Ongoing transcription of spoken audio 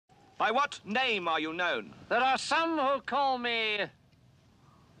By what name are you known? There are some who call me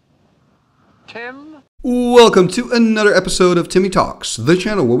Tim. Welcome to another episode of Timmy Talks, the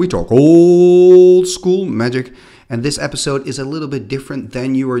channel where we talk old school magic. And this episode is a little bit different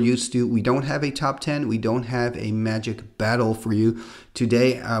than you are used to. We don't have a top 10. We don't have a magic battle for you.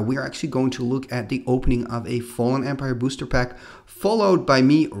 Today, we are actually going to look at the opening of a Fallen Empire booster pack, followed by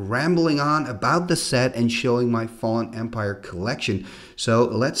me rambling on about the set and showing my Fallen Empire collection. So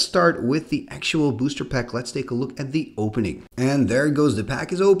let's start with the actual booster pack. Let's take a look at the opening. And there it goes. The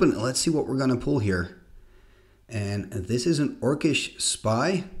pack is open. Let's see what we're going to pull here. And this is an Orcish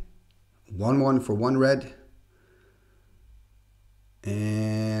Spy. 1/1 for 1 red.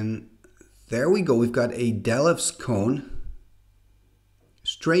 And there we go. We've got a Delph's Cone.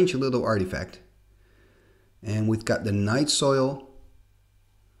 Strange little artifact. And we've got the Night Soil.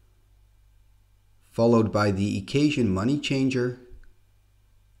 Followed by the Occasion Money Changer.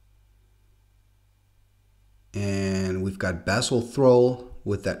 And we've got Basil Thrall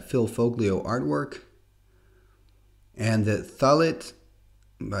with that Phil Foglio artwork. And the Thalit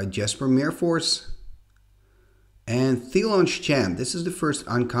by Jesper Meerforce. And Thelon's Chant. This is the first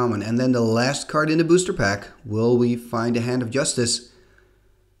uncommon. And then the last card in the booster pack. Will we find a Hand of Justice?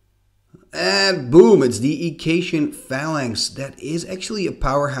 And boom, it's the Occasion Phalanx. That is actually a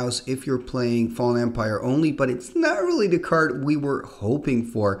powerhouse if you're playing Fallen Empire only, but it's not really the card we were hoping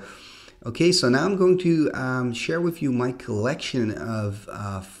for. Okay, so now I'm going to share with you my collection of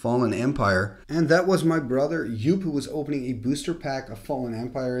Fallen Empire. And that was my brother, Joop, who was opening a booster pack of Fallen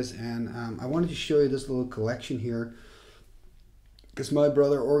Empires. And I wanted to show you this little collection here, because my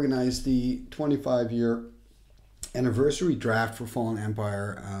brother organized the 25-year anniversary draft for Fallen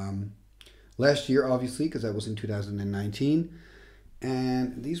Empire last year, obviously, because that was in 2019.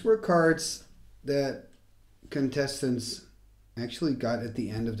 And these were cards that contestants actually got at the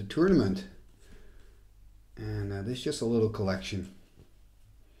end of the tournament. And this is just a little collection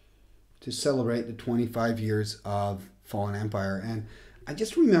to celebrate the 25 years of Fallen Empire. And I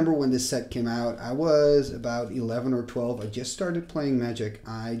just remember when this set came out, I was about 11 or 12. I just started playing Magic.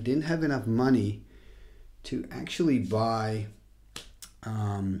 I didn't have enough money to actually buy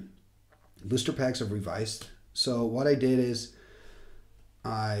booster packs of Revised. So what I did is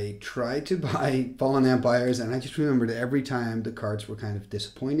I tried to buy Fallen Empires, and I just remembered every time the cards were kind of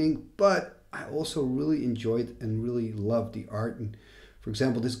disappointing, but I also really enjoyed and really loved the art. And for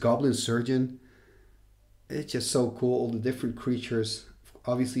example, this Goblin Surgeon, it's just so cool. All the different creatures.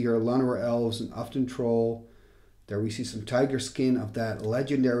 Obviously here are Llanowar Elves and Ufton Troll. There we see some tiger skin of that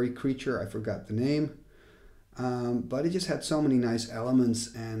legendary creature. I forgot the name. But it just had so many nice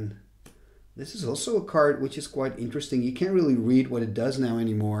elements. And this is also a card which is quite interesting. You can't really read what it does now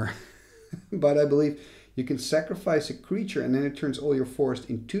anymore. But I believe you can sacrifice a creature and then it turns all your forest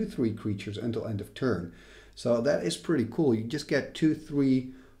into 2/3 creatures until end of turn. So that is pretty cool. You just get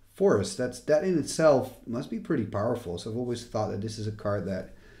 2/3 forests. That in itself must be pretty powerful. So I've always thought that this is a card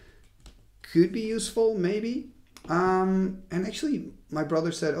that could be useful, maybe. And actually, my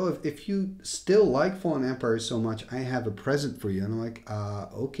brother said, oh, if you still like Fallen Empire so much, I have a present for you. And I'm like,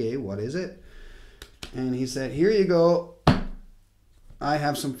 okay, what is it? And he said, here you go. I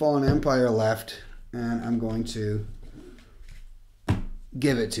have some Fallen Empire left, and I'm going to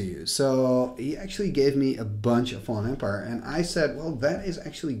give it to you. So he actually gave me a bunch of Fallen Empire. And I said, well, that is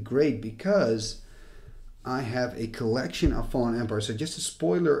actually great because I have a collection of Fallen Empire. So just a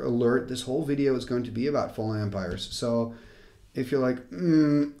spoiler alert, this whole video is going to be about Fallen Empires. So if you're like,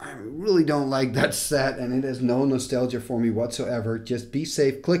 I really don't like that set and it has no nostalgia for me whatsoever, just be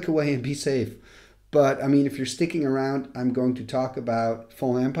safe, click away and be safe. But I mean, if you're sticking around, I'm going to talk about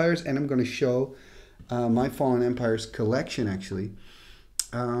Fallen Empires and I'm going to show my Fallen Empires collection actually.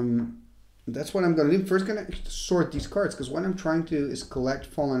 That's what I'm going to do. First, going to sort these cards because what I'm trying to do is collect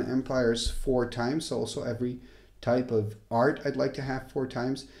Fallen Empires 4 times. So also every type of art I'd like to have 4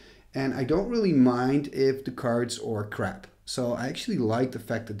 times. And I don't really mind if the cards are crap. So I actually like the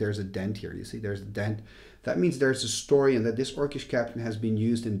fact that there's a dent here. You see, there's a dent. That means there's a story and that this Orcish captain has been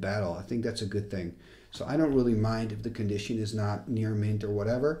used in battle. I think that's a good thing. So I don't really mind if the condition is not near mint or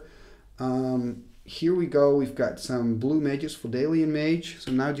whatever. Here we go. We've got some blue mages, Fodalian Mage.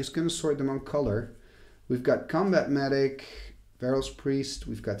 So now just going to sort them on color. We've got Combat Medic, Varus Priest.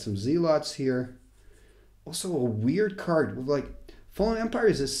 We've got some Zealots here. Also a weird card. Like Fallen Empire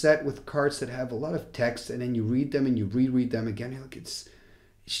is a set with cards that have a lot of text and then you read them and you reread them again. Look, it's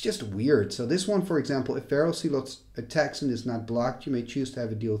just weird. So this one, for example, if Varus Zealot attacks and is not blocked, you may choose to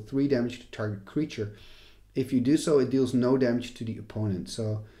have it deal 3 damage to target creature. If you do so, it deals no damage to the opponent.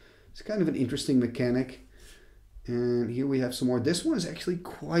 So it's kind of an interesting mechanic. And here we have some more. This one is actually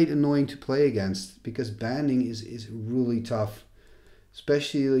quite annoying to play against because banding is really tough.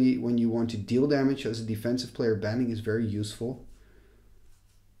 Especially when you want to deal damage as a defensive player, banding is very useful.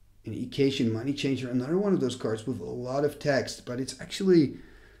 An Occasion Money Changer, another one of those cards with a lot of text, but it's actually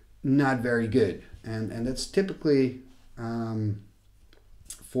not very good. And that's typically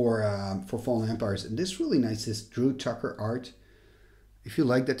for Fallen Empires. And this really nice, this Drew Tucker art. If you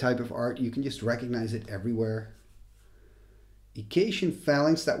like that type of art, you can just recognize it everywhere. Occasion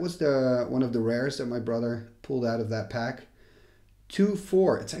Phalanx, that was one of the rares that my brother pulled out of that pack.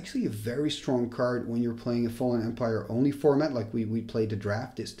 2/4. It's actually a very strong card when you're playing a Fallen Empire only format, like we played the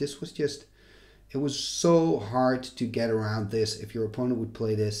draft. This was just, it was so hard to get around this. If your opponent would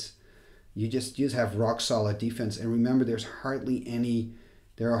play this, you just have rock solid defense. And remember, there are hardly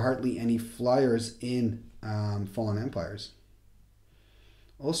any flyers in Fallen Empires.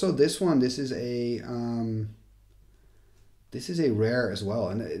 Also, this one, this is a rare as well,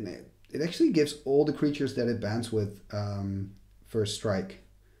 and it actually gives all the creatures that it bans with first strike,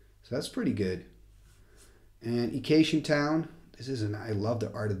 so that's pretty good. And Occasion Town, I love the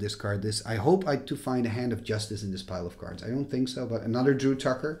art of this card. I hope to find a Hand of Justice in this pile of cards. I don't think so, but another Drew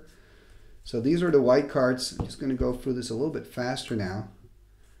Tucker. So these are the white cards. I'm just going to go through this a little bit faster now.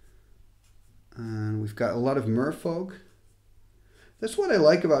 And we've got a lot of merfolk. That's what I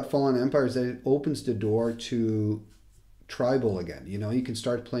like about Fallen Empires, that it opens the door to tribal again. You know, you can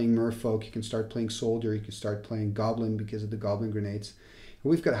start playing merfolk, you can start playing soldier, you can start playing goblin because of the goblin grenades.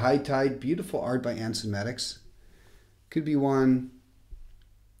 And we've got High Tide, beautiful art by Anson-Maddox. Could be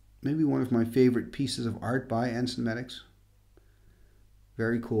maybe one of my favorite pieces of art by Anson-Maddox.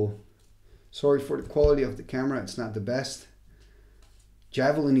 Very cool. Sorry for the quality of the camera, it's not the best.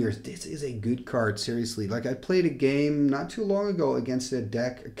 Javelineers, this is a good card, seriously. Like, I played a game not too long ago against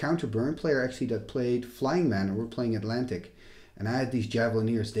a counter burn player actually that played Flying Man, and we're playing Atlantic. And I had these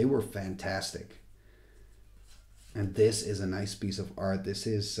Javelineers, they were fantastic. And this is a nice piece of art. This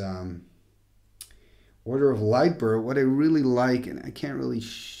is Order of Lightbur. What I really like, and I can't really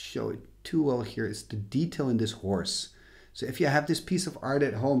show it too well here, is the detail in this horse. So if you have this piece of art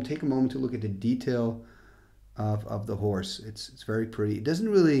at home, take a moment to look at the detail of the horse. It's very pretty. It doesn't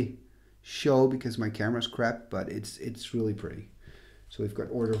really show because my camera's crap, but it's really pretty. So we've got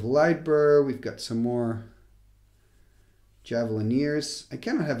Order of Lightbur. We've got some more Javelineers. I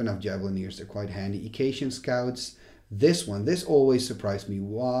cannot have enough Javelineers. They're quite handy. Occasion Scouts. This always surprised me.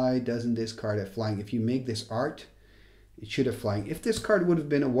 Why doesn't this card have flying? If you make this art, it should have flying. If this card would have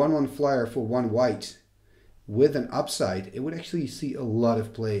been a 1/1 flyer for 1 white with an upside, it would actually see a lot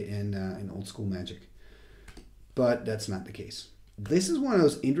of play in old school Magic. But that's not the case. This is one of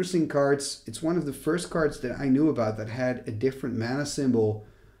those interesting cards. It's one of the first cards that I knew about that had a different mana symbol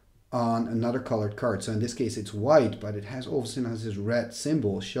on another colored card. So in this case it's white, but it has all of a sudden has this red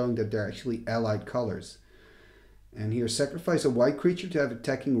symbol showing that they're actually allied colors. And here, sacrifice a white creature to have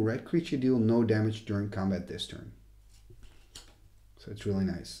attacking red creature deal no damage during combat this turn. So it's really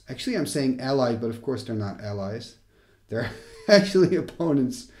nice. Actually, I'm saying allied, but of course they're not allies. They're actually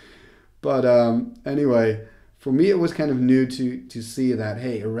opponents. But anyway, for me it was kind of new to see that,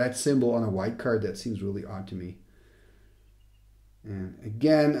 hey, a red symbol on a white card, that seems really odd to me. And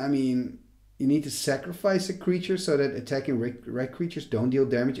again, I mean, you need to sacrifice a creature so that attacking red creatures don't deal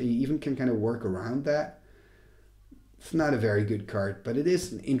damage, and you even can kind of work around that. It's not a very good card, but it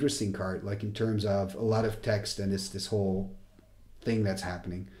is an interesting card, like in terms of a lot of text and this whole thing that's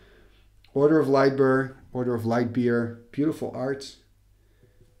happening. Order of Lightbur, Order of Lightbeer, beautiful art.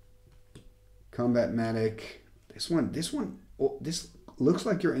 Combat Medic. This looks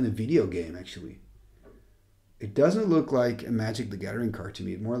like you're in a video game, actually. It doesn't look like a Magic the Gathering card to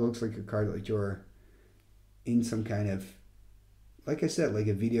me. It more looks like a card like you're in some kind of, like I said, like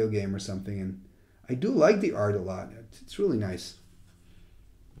a video game or something. And I do like the art a lot. It's really nice.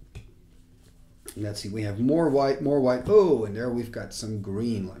 Let's see, we have more white, more white. Oh, and there we've got some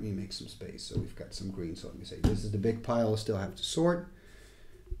green. Let me make some space. So we've got some green. So let me say, this is the big pile I still have to sort.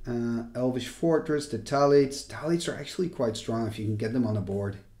 Elvish Fortress, the Talates. Talates are actually quite strong if you can get them on the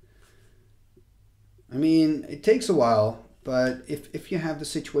board. I mean, it takes a while, but if you have the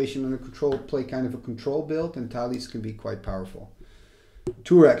situation under control, play kind of a control build, then Talates can be quite powerful.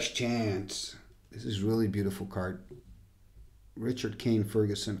 Turex Chance. This is really beautiful card. Richard Kane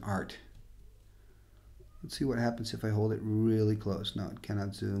Ferguson art. Let's see what happens if I hold it really close. No, it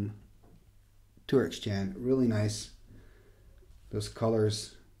cannot zoom. Turex Chant, really nice. Those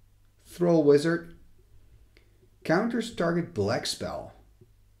colors. Thrall Wizard. Counters target black spell.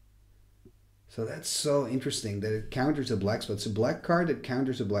 So that's so interesting that it counters a black spell. It's a black card that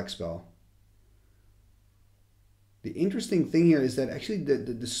counters a black spell. The interesting thing here is that actually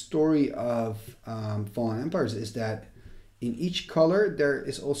the story of Fallen Empires is that in each color there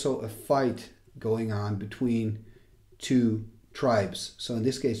is also a fight going on between two tribes. So in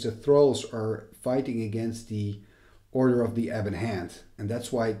this case, the Thralls are fighting against the Order of the Ebon Hand, and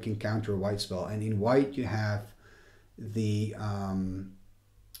that's why it can counter a white spell. And in white, you have the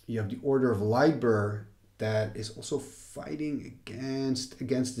Order of Lightbearer that is also fighting against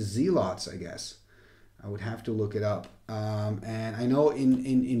the Zealots, I guess. I would have to look it up. And I know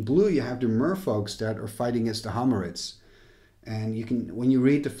in blue you have the merfolks that are fighting against the Homerids. And you can, when you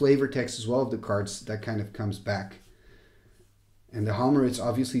read the flavor text as well of the cards, that kind of comes back. And the Homerids,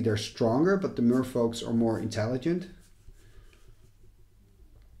 obviously, they're stronger, but the merfolks are more intelligent.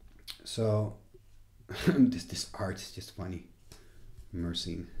 So, this art is just funny.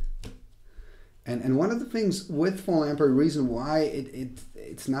 Mercine. And one of the things with Fallen Emperor, the reason why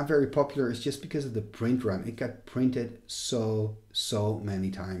it's not very popular is just because of the print run. It got printed so many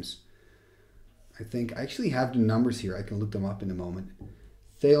times. I think I actually have the numbers here. I can look them up in a moment.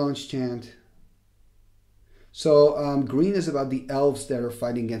 Thalon's Chant. So green is about the elves that are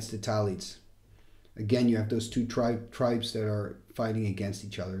fighting against the Talids. Again, you have those two tribes that are fighting against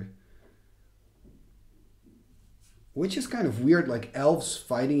each other. Which is kind of weird, like elves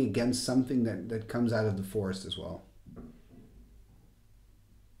fighting against something that comes out of the forest as well.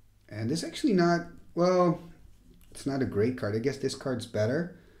 And this actually not, well, it's not a great card. I guess this card's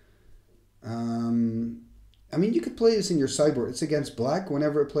better. I mean, you could play this in your sideboard. It's against black.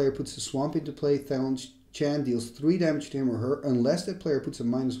 Whenever a player puts a swamp into play, Thalon's Chant deals 3 damage to him or her, unless that player puts a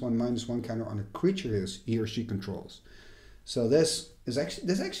 -1/-1 counter on a creature he or she controls. So this is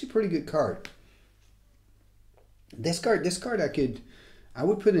actually a pretty good card. This card I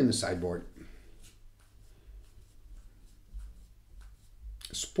would put in the sideboard.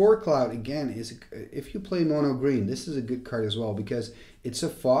 Spore Cloud, again, if you play mono green, this is a good card as well because it's a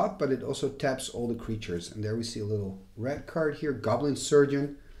fog, but it also taps all the creatures. And there we see a little red card here, Goblin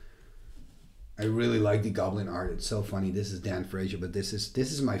Surgeon. I really like the Goblin art. It's so funny. This is Dan Fraser, but this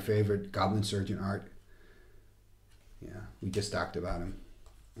is my favorite Goblin Surgeon art. Yeah, we just talked about him.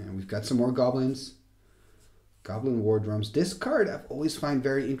 And we've got some more goblins. Goblin War Drums. This card I've always find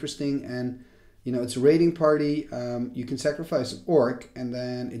very interesting, and you know, it's a raiding party. You can sacrifice an orc, and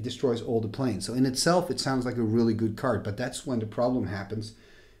then it destroys all the planes. So in itself, it sounds like a really good card, but that's when the problem happens.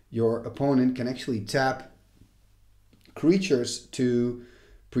 Your opponent can actually tap creatures to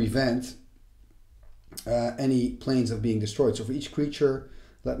prevent any planes of being destroyed. So for each creature,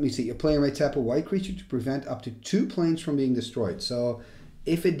 let me see, a player may tap a white creature to prevent up to 2 planes from being destroyed. So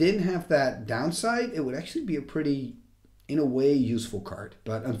if it didn't have that downside, it would actually be a pretty, in a way, useful card.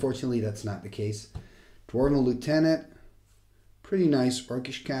 But unfortunately, that's not the case. Dwarven Lieutenant, pretty nice.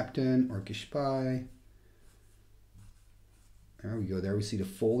 Orcish Captain, Orcish Spy. There we go. There we see the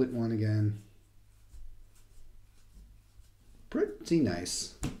folded one again. Pretty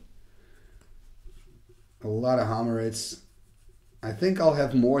nice. A lot of Homerids. I think I'll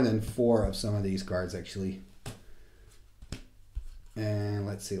have more than 4 of some of these cards, actually. And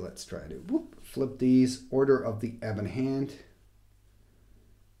let's see, let's try to flip these. Order of the Ebon Hand.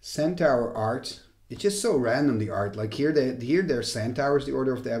 Centaur art. It's just so random, the art. Like here they're centaurs, the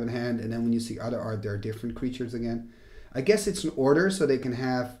Order of the Ebon Hand, and then when you see other art, there are different creatures again. I guess it's an order, so they can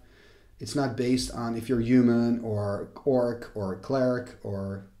have, it's not based on if you're human or orc or cleric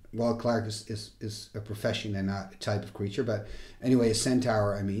or, well, cleric is a profession and not a type of creature, but anyway, a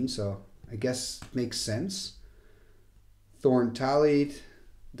centaur, I mean, so I guess it makes sense. Thorn Tallied.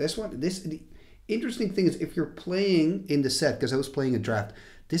 The interesting thing is if you're playing in the set, because I was playing a draft,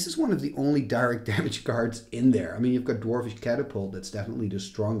 this is one of the only direct damage cards in there. I mean, you've got Dwarvish Catapult, that's definitely the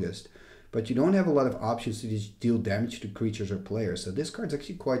strongest, but you don't have a lot of options to just deal damage to creatures or players. So this card's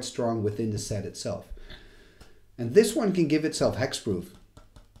actually quite strong within the set itself. And this one can give itself hexproof.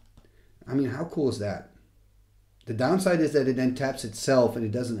 I mean, how cool is that? The downside is that it then taps itself and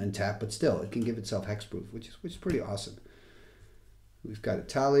it doesn't untap, but still, it can give itself hexproof, which is pretty awesome. We've got a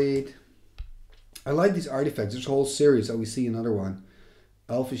Tallied. I like these artifacts. There's a whole series. Oh, we see another one.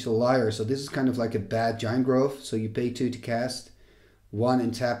 Elfish Liar. So this is kind of like a bad Giant Growth. So you pay 2 to cast, 1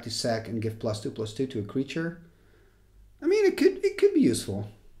 and tap to sack and give +2/+2 to a creature. I mean, it could be useful.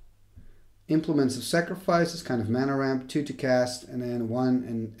 Implements of Sacrifice is kind of mana ramp, 2 to cast, and then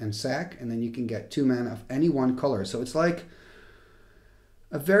 1 and sack, and then you can get 2 mana of any one color. So it's like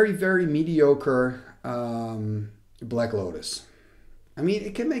a very, very mediocre Black Lotus. I mean,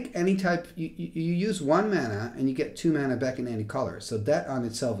 it can make any type, you use 1 mana and you get 2 mana back in any color. So that on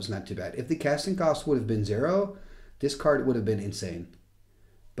itself is not too bad. If the casting cost would have been 0, this card would have been insane.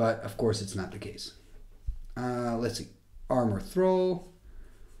 But of course it's not the case. Let's see, Armor Thrall.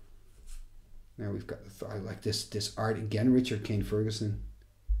 Now we've got I like this art again. Richard Kane Ferguson.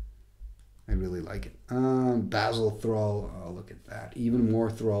 I really like it. Basil Thrall. Oh, look at that. Even more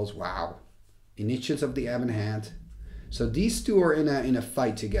Thralls. Wow. Initiates of the Ebon Hand. So these two are in a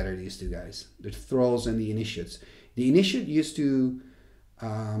fight together. These two guys, the Thralls and the Initiates. The Initiate used to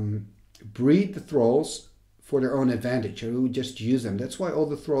breed the Thralls for their own advantage, and we would just use them. That's why all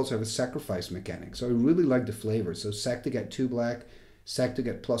the Thralls have a sacrifice mechanic. So I really like the flavor. So sack to get 2 black, sack to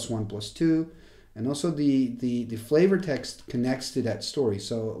get +1/+2, and also the flavor text connects to that story.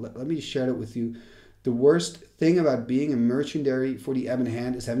 So let me just share it with you. The worst thing about being a mercenary for the Ebon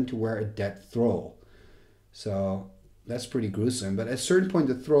Hand is having to wear a dead Thrall. So that's pretty gruesome. But at a certain point,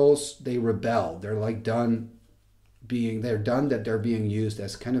 the Thralls, they rebel. They're like done that they're being used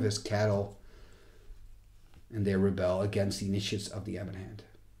as kind of as cattle, and they rebel against the initiates of the Ebon Hand.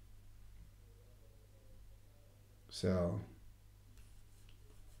 So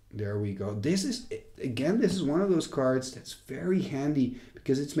there we go. This is one of those cards that's very handy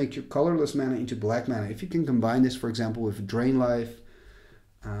because it's makes your colorless mana into black mana. If you can combine this, for example, with Drain Life,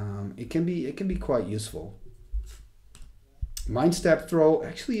 it can be quite useful. Mindstep Throw,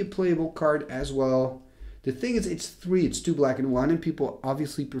 actually a playable card as well. The thing is, it's 2 black and 1, and people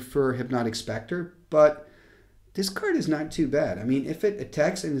obviously prefer Hypnotic Spectre, but this card is not too bad. I mean, if it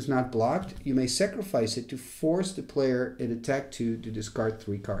attacks and is not blocked, you may sacrifice it to force the player it attacked to discard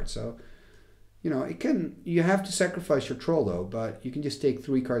 3 cards. So, you have to sacrifice your troll though, but you can just take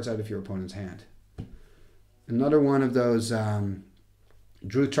 3 cards out of your opponent's hand. Another one of those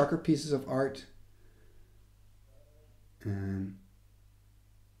Drew Tucker pieces of art. And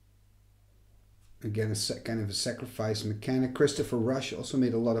again, kind of a sacrifice mechanic. Christopher Rush also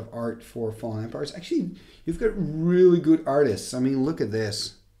made a lot of art for Fallen Empires. Actually, you've got really good artists. I mean, look at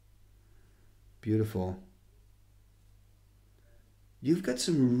this. Beautiful. You've got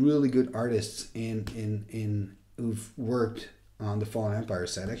some really good artists in who've worked on the Fallen Empire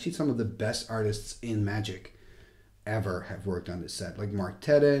set. Actually, some of the best artists in Magic ever have worked on this set, like Mark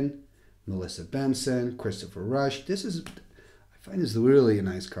Tedden, Melissa Benson, Christopher Rush. I find this really a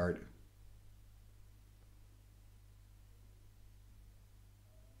nice card.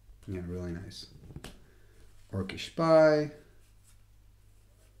 Yeah, really nice. Orcish Spy.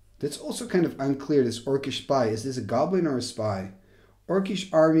 That's also kind of unclear, this Orcish Spy. Is this a goblin or a spy?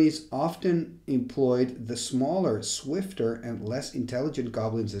 Orcish armies often employed the smaller, swifter, and less intelligent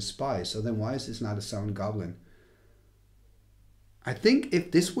goblins as spies. So then why is this not a sound goblin? I think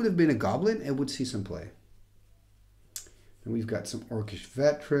if this would have been a goblin, it would see some play. And we've got some Orcish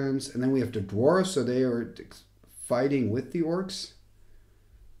veterans. And then we have the dwarves, so they are fighting with the orcs.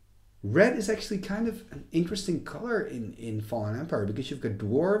 Red is actually kind of an interesting color in Fallen Empire because you've got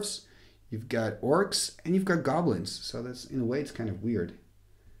dwarves, you've got orcs, and you've got goblins. So that's, in a way, it's kind of weird.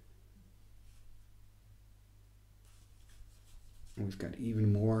 And we've got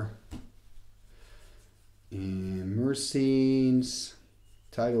even more. And Mercenes,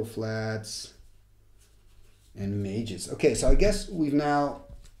 Tidal Flats, and Mages. Okay, so I guess we've now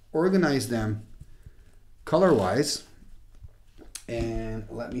organized them color-wise. And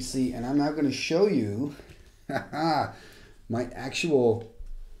let me see, and I'm now going to show you my actual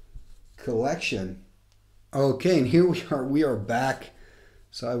collection. Okay, and here we are back.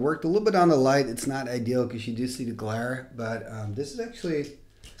 So I worked a little bit on the light. It's not ideal because you do see the glare, but this is actually,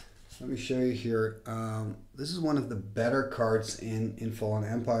 let me show you here. This is one of the better cards in Fallen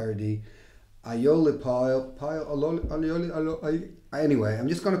Empire, the Aioli anyway, I'm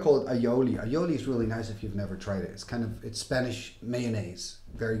just going to call it aioli. Aioli is really nice if you've never tried it. It's Spanish mayonnaise.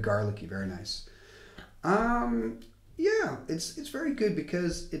 Very garlicky, very nice. Yeah, it's very good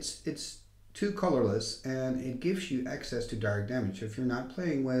because it's 2 colorless and it gives you access to direct damage. If you're not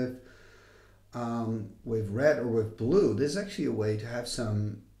playing with red or with blue, this is actually a way to have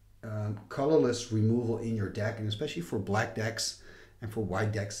some colorless removal in your deck, and especially for black decks and for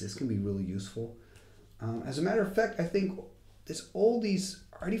white decks, this can be really useful. As a matter of fact, I think all these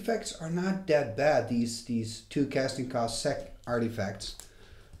artifacts are not that bad. These 2 casting cost sec artifacts.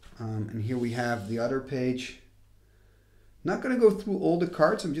 And here we have the other page. Not going to go through all the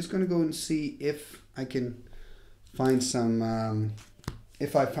cards. I'm just going to go and see if I can find some.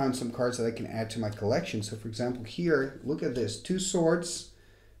 If I found some cards that I can add to my collection. So, for example, here, look at this: 2 swords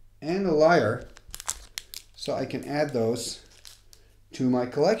and a lyre. So I can add those to my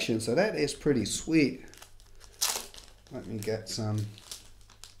collection. So that is pretty sweet. Let me get some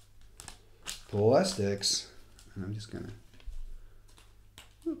plastics, and I'm just gonna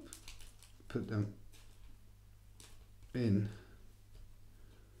put them in.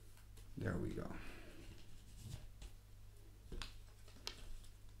 There we go.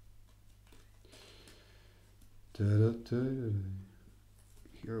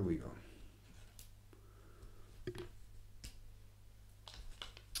 Here we go.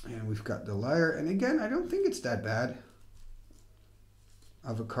 And we've got the Liar. And again, I don't think it's that bad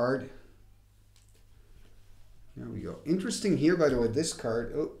of a card. There we go. Interesting here, by the way, this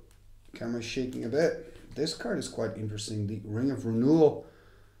card. Oh, camera's shaking a bit. This card is quite interesting. The Ring of Renewal.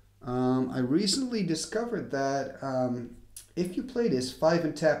 I recently discovered that if you play this 5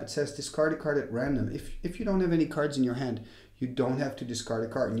 and tap, it says discard a card at random. If you don't have any cards in your hand, you don't have to discard a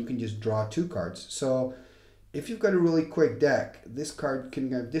card, and you can just draw 2 cards. So if you've got a really quick deck, this card can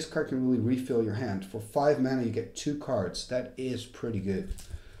really refill your hand. For 5 mana, you get 2 cards. That is pretty good.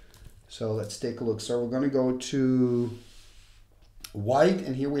 So let's take a look. So we're going to go to white,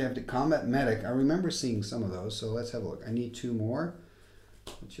 and here we have the Combat Medic. I remember seeing some of those, so let's have a look. I need 2 more.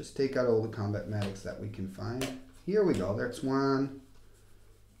 Let's just take out all the Combat Medics that we can find. Here we go. There's one.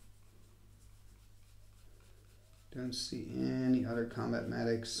 Don't see any other Combat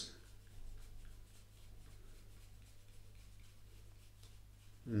Medics.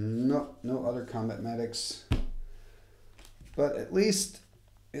 No other Combat Medics. But at least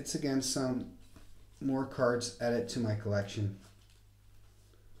it's again some more cards added to my collection.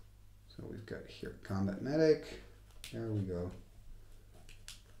 So we've got here Combat Medic. There we go.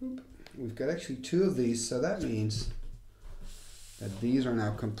 We've got actually 2 of these, so that means that these are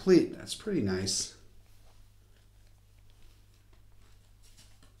now complete. That's pretty nice.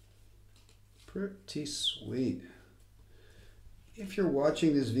 Pretty sweet. If you're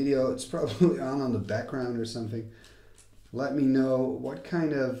watching this video, it's probably on the background or something. Let me know what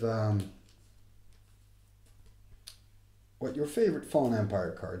kind of what your favorite Fallen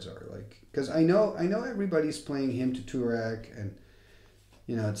Empire cards are like, because I know everybody's playing Hymn to Turak, and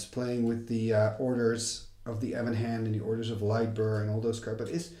you know, it's playing with the Orders of the Ebon Hand and the Orders of Lightbur and all those cards. But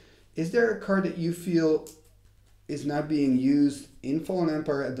is there a card that you feel is not being used in Fallen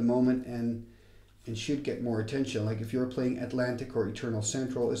Empire at the moment and should get more attention? Like if you're playing Atlantic or Eternal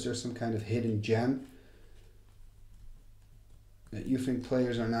Central, is there some kind of hidden gem that you think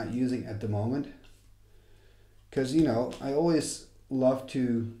players are not using at the moment? Because, you know, I always love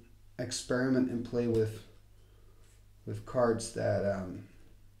to experiment and play with cards that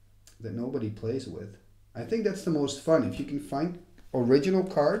that nobody plays with. I think that's the most fun. If you can find original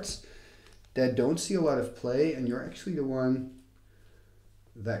cards that don't see a lot of play, and you're actually the one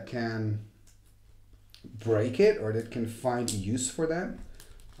that can break it or that can find use for them,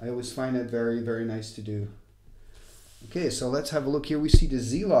 I always find that very, very nice to do. Okay, so let's have a look here. We see the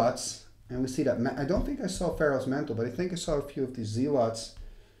Zealots, and we see that I don't think I saw Pharaoh's Mantle, but I think I saw a few of these Zealots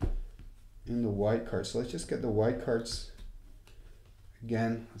in the white cards. So let's just get the white cards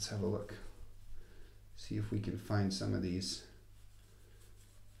again. Let's have a look. See if we can find some of these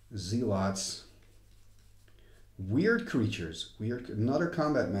Zealots. Weird creatures. Another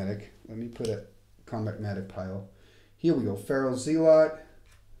Combat Medic. Let me put a Combat Medic pile. Here we go. Pharaoh Zealot.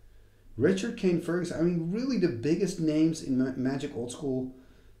 Richard Kane Ferguson. I mean, really the biggest names in Magic Old School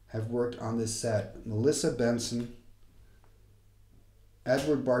have worked on this set. Melissa Benson.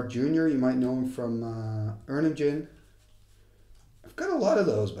 Edward Bart Jr., you might know him from Erningen. I've got a lot of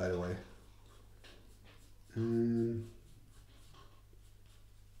those, by the way.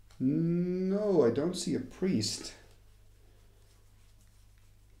 No, I don't see a priest.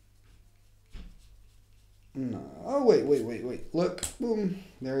 No. Oh, wait. Look, boom.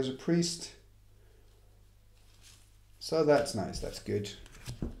 There's a priest. So that's nice. That's good.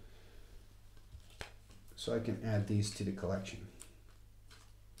 So I can add these to the collection.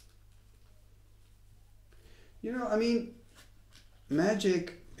 You know, I mean,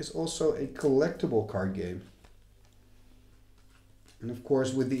 Magic is also a collectible card game. And of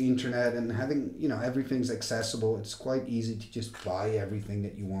course, with the internet and having, you know, everything's accessible, it's quite easy to just buy everything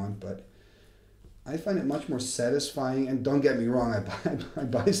that you want. But I find it much more satisfying. And don't get me wrong, I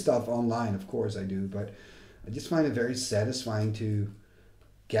buy stuff online, of course I do. But I just find it very satisfying to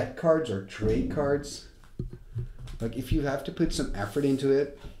get cards or trade cards. Like if you have to put some effort into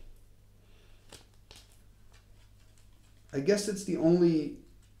it. I guess it's the only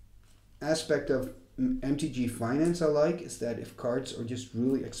aspect of MTG Finance I like, is that if cards are just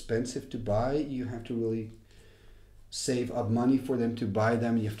really expensive to buy, you have to really save up money for them to buy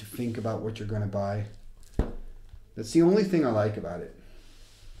them. You have to think about what you're going to buy. That's the only thing I like about it.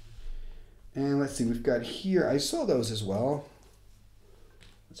 And let's see, we've got here, I saw those as well.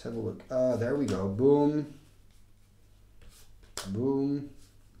 Let's have a look. There we go. Boom. Boom.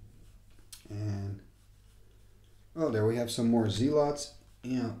 And oh, there we have some more Zealots.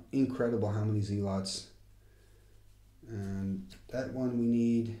 You know, incredible how many Zealots. And that one we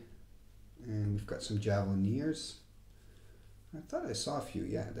need. And we've got some Javelineers. I thought I saw a few.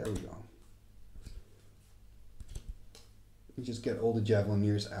 Yeah, there we go. We just get all the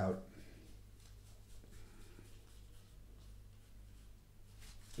Javelineers out.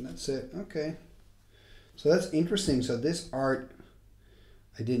 And that's it. Okay. So that's interesting. So this art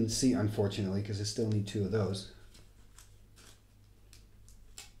I didn't see, unfortunately, because I still need 2 of those.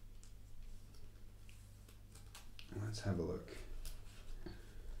 Let's have a look.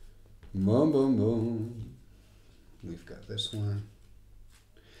 Boom, boom, boom. We've got this one.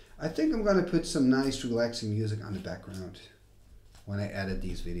 I think I'm going to put some nice relaxing music on the background when I edit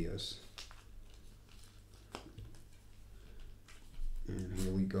these videos. And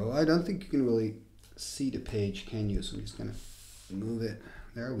here we go. I don't think you can really see the page, can you? So I'm just going to move it.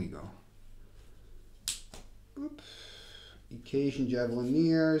 There we go. Oops. Occasion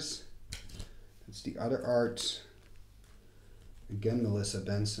Javelineers. That's the other art. Again, Melissa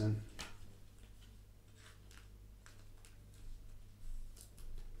Benson.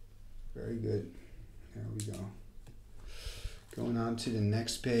 Very good. There we go. Going on to the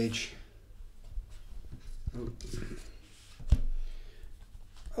next page.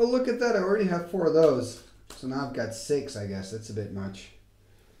 Oh, look at that. I already have 4 of those. So now I've got 6, I guess. That's a bit much.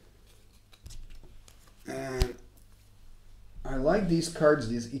 And I like these cards,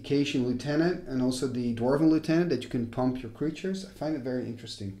 this Occasion Lieutenant and also the Dwarven Lieutenant, that you can pump your creatures. I find it very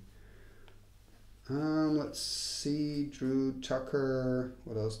interesting. Let's see. Drew Tucker.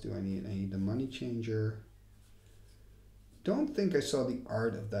 What else do I need? I need the Money Changer. Don't think I saw the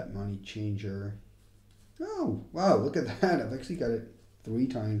art of that Money Changer. Oh, wow, look at that. I've actually got it 3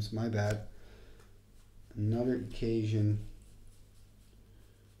 times. My bad. Another Occasion.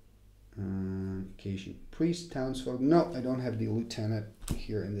 Occasion Priest, Townsfolk. No, I don't have the Lieutenant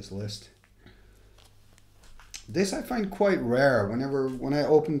here in this list. This I find quite rare. When I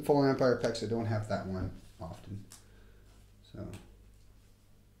open Fallen Empire packs, I don't have that one often. So,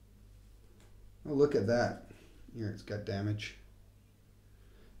 oh, look at that. Here, it's got damage.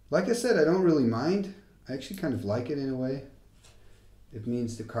 Like I said, I don't really mind. I actually kind of like it in a way. It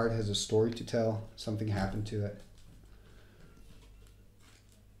means the card has a story to tell. Something happened to it.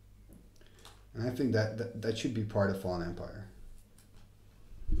 And I think that should be part of Fallen Empire.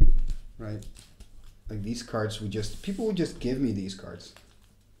 Right? Like these cards, people would just give me these cards.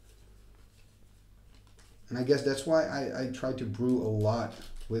 And I guess that's why I try to brew a lot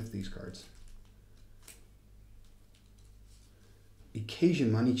with these cards. Occasion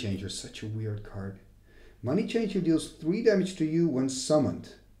Money Changer is such a weird card. Money Changer deals 3 damage to you when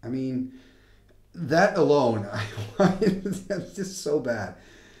summoned. I mean, that alone, that's just so bad.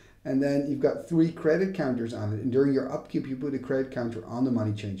 And then you've got 3 credit counters on it. And during your upkeep, you put a credit counter on the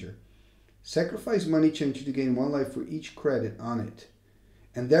Money Changer. Sacrifice Money Changer to gain 1 life for each credit on it.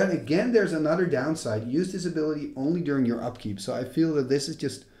 And then again, there's another downside. Use this ability only during your upkeep. So I feel that this is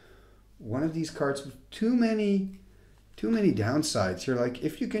just one of these cards with too many downsides. You're like,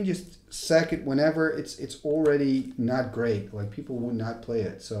 if you can just sack it whenever, it's already not great. Like people would not play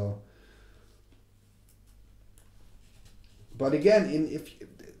it. So, but again, if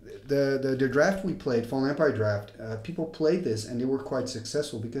the draft we played, Fallen Empire draft, people played this and they were quite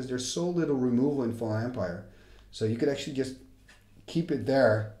successful because there's so little removal in Fallen Empire. So you could actually just keep it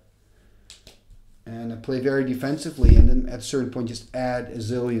there and play very defensively, and then at a certain point just add a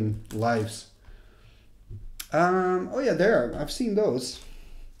zillion lives. Oh yeah, there, I've seen those.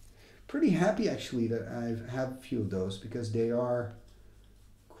 Pretty happy actually that I have a few of those because they are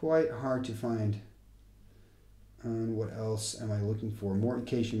quite hard to find. And what else am I looking for? More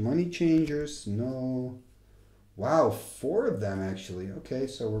Occasion Money Changers? No. Wow, 4 of them actually. Okay,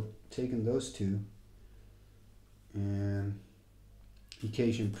 so we're taking those 2. And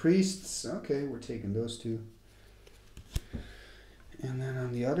Occasion Priests. Okay, we're taking those 2. And then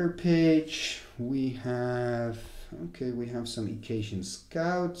on the other page, we have some Occasion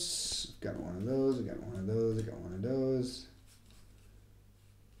Scouts. Got one of those, I got one of those, I got one of those.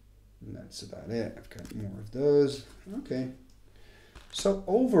 And that's about it. I've got more of those. Okay. So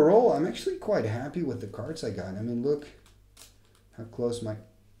overall, I'm actually quite happy with the cards I got. I mean, look how close my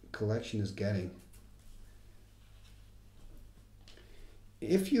collection is getting.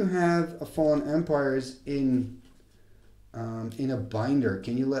 If you have a Fallen Empires in a binder,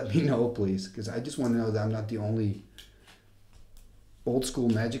 can you let me know, please? Because I just want to know that I'm not the only old school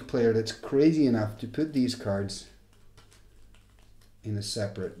Magic player that's crazy enough to put these cards in a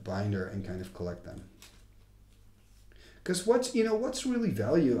separate binder and kind of collect them. Because what's really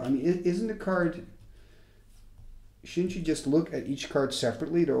value? I mean, isn't a card, shouldn't you just look at each card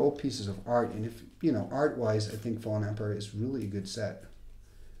separately? They're all pieces of art, and if art wise, I think Fallen Empire is really a good set.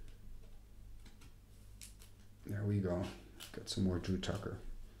 we go. Got some more Drew Tucker.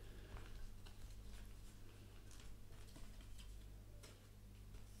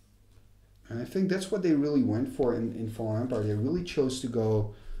 And I think that's what they really went for in Fallen Empire. They really chose to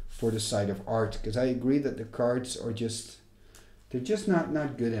go for the side of art, because I agree that the cards are just, they're just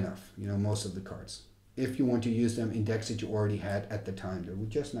not good enough, you know, most of the cards. If you want to use them in decks that you already had at the time, they were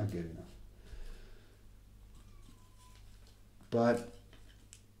just not good enough. But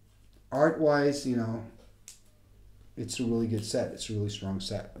art-wise, you know, it's a really good set. It's a really strong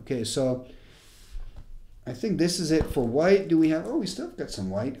set. Okay, so I think this is it for white. Do we have... Oh, we still got some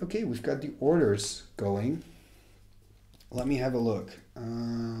white. Okay, we've got the orders going. Let me have a look.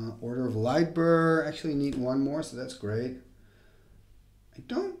 Order of Lightburr. Actually need one more, so that's great. I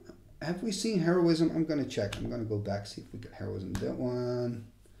don't... Have we seen Heroism? I'm going to check. I'm going to go back, see if we got Heroism. That one.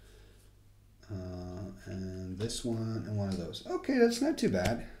 And this one. And one of those. Okay, that's not too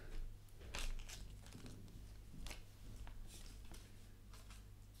bad.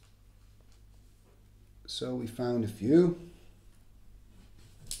 So we found a few.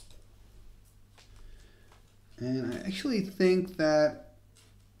 And I actually think that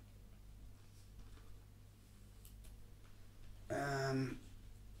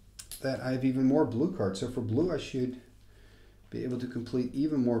that I have even more blue cards. So for blue, I should be able to complete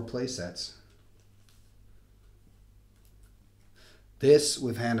even more play sets. This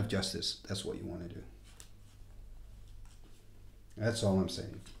with Hand of Justice. That's what you want to do. That's all I'm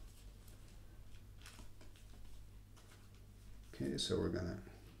saying. Okay, so we're gonna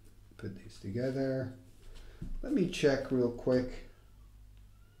put these together. Let me check real quick.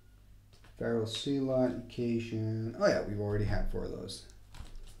 Feral Sealot, Occasion. Oh yeah, we've already had 4 of those.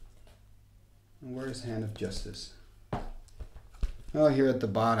 And where's Hand of Justice? Oh, here at the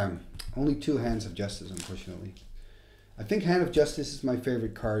bottom. Only 2 Hands of Justice, unfortunately. I think Hand of Justice is my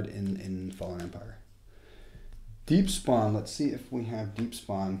favorite card in Fallen Empire. Deep Spawn. Let's see if we have Deep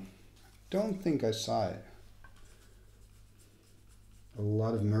Spawn. Don't think I saw it. A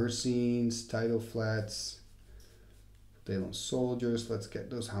lot of Mercenes, Tidal Flats, Daylon Soldiers. Let's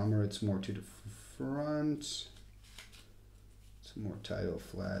get those Hammerits more to the front. Some more Tidal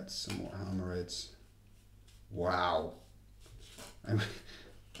Flats, some more Hammerits. Wow. I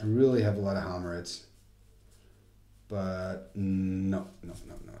really have a lot of Hammerits. But no.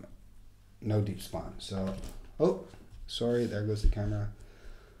 No Deep Spawn. So, oh, sorry, there goes the camera.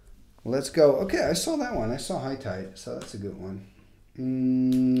 Let's go. Okay, I saw that one. I saw High Tide, so that's a good one.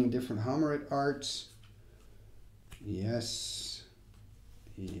 Different Hammerit arts. Yes.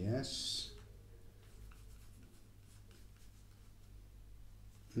 Yes.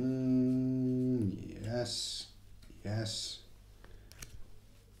 Yes. Yes.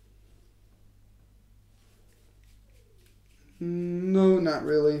 No, not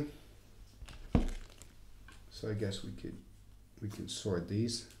really. So I guess we can sort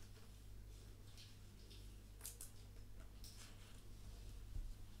these.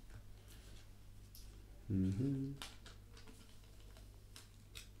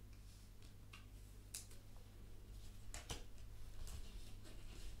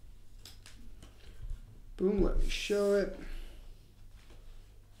 Boom, let me show it.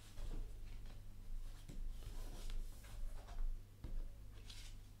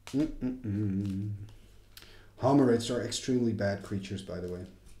 Hammerits are extremely bad creatures, by the way.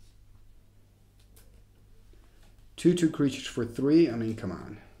 2/2 creatures for 3. I mean, come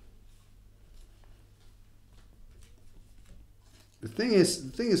on. The thing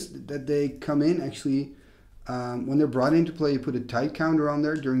is that they come in actually when they're brought into play. You put a tide counter on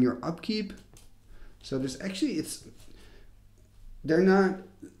there during your upkeep. So there's actually they're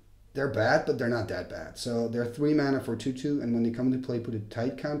bad, but they're not that bad. So they're 3 mana for 2/2, and when they come into play, put a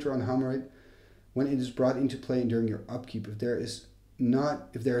tide counter on Hammerit. When it is brought into play during your upkeep, if there is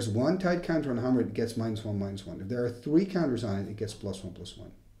 1 tide counter on Hammerit, it gets -1/-1. If there are 3 counters on it, it gets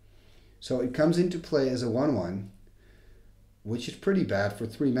 +1/+1. So it comes into play as a 1/1. Which is pretty bad for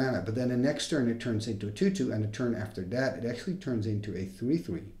 3 mana, but then the next turn it turns into a 2/2, and the turn after that it actually turns into a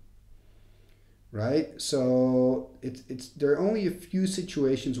 3/3. Right? So there are only a few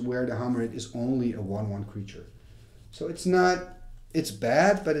situations where the Hammerit is only a 1/1 creature. So it's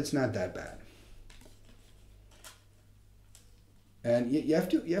bad, but it's not that bad. And you have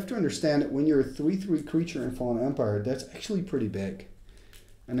to understand that when you're a 3/3 creature in Fallen Empire, that's actually pretty big.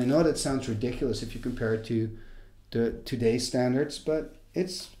 And I know that sounds ridiculous if you compare it to today's standards, but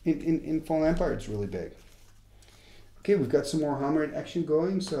it's in Fallen Empire it's really big. Okay, we've got some more Hammerit action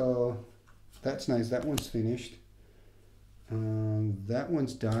going, so that's nice. That one's finished. That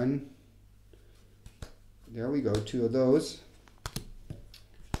one's done. There we go. 2 of those.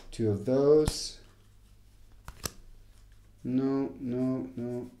 2 of those. No, no,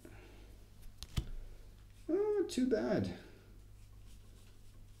 no. Oh, not too bad.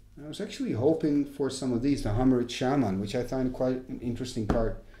 I was actually hoping for some of these, the Hammerit Shaman, which I find quite an interesting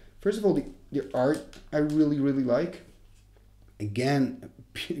card. First of all, the art I really, really like. Again,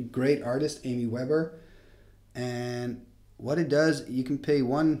 great artist, Amy Weber. And what it does, you can pay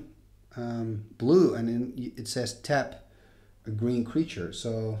one blue, and then it says tap a green creature.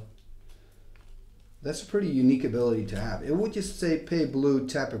 So that's a pretty unique ability to have. It would just say pay blue,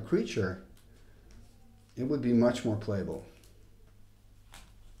 tap a creature. It would be much more playable.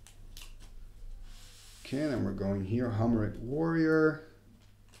 Okay, then we're going here, Hammerit Warrior.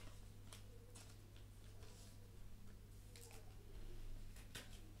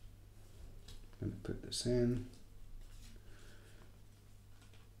 Gonna put this in.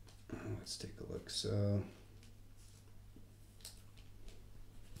 Let's take a look. So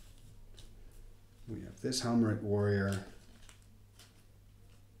we have this Hammerit Warrior.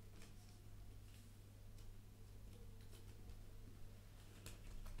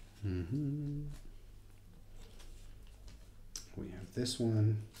 We have this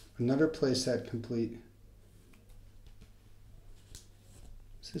one. Another playset complete.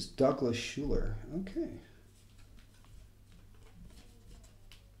 This is Douglas Schuler. Okay.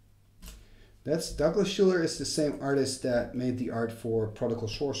 Douglas Schuler is the same artist that made the art for Prodigal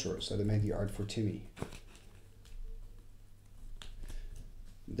Sorcerer, so they made the art for Timmy.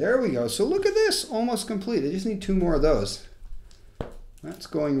 There we go. So look at this, almost complete. I just need 2 more of those. That's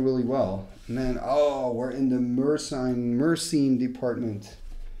going really well. And then, oh, we're in the Mercine department.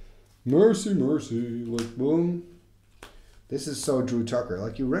 Mercy, mercy, like boom. This is so Drew Tucker.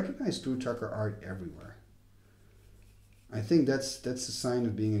 Like, you recognize Drew Tucker art everywhere. I think that's a sign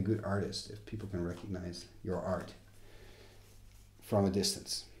of being a good artist, if people can recognize your art from a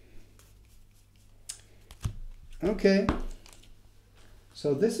distance. Okay.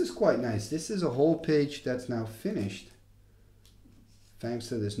 So this is quite nice. This is a whole page that's now finished. Thanks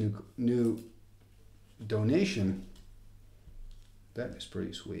to this new donation. That is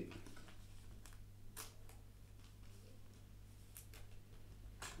pretty sweet.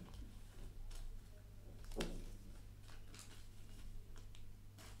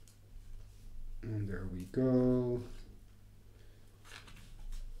 And there we go.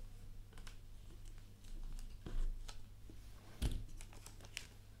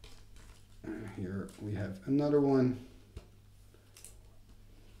 And here we have another one.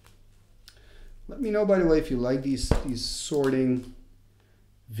 Let me know, by the way, if you like these sorting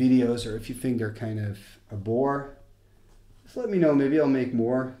videos, or if you think they're kind of a bore. Just let me know. Maybe I'll make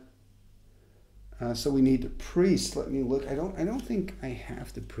more. So we need the priest. Let me look. I don't think I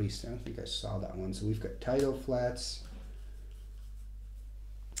have the priest. I don't think I saw that one. So we've got title flats.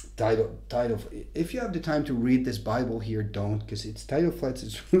 Title. If you have the time to read this Bible here, don't, because it's title flats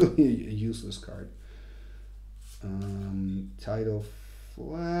is really a useless card. Title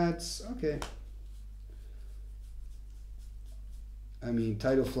flats. Okay. I mean,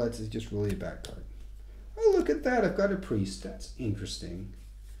 title flats is just really a bad card. Oh, look at that. I've got a priest. That's interesting.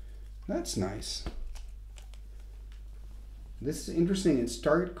 That's nice. This is interesting. Its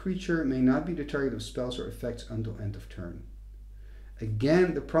target creature may not be the target of spells or effects until end of turn.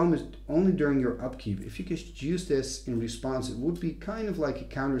 Again, the problem is only during your upkeep. If you could use this in response, it would be kind of like a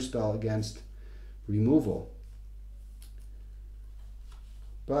counter spell against removal.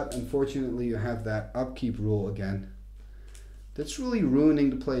 But unfortunately, you have that upkeep rule again. That's really ruining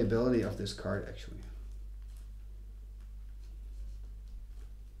the playability of this card, actually.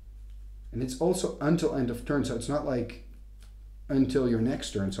 And it's also until end of turn, so it's not like until your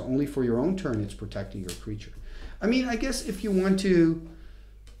next turn. So only for your own turn it's protecting your creature. I mean, I guess if you want to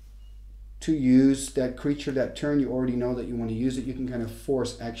use that creature that turn, you already know that you want to use it, you can kind of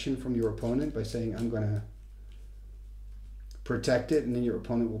force action from your opponent by saying, I'm going to protect it, and then your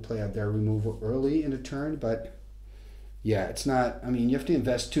opponent will play out their removal early in the turn. But yeah, it's not, I mean, you have to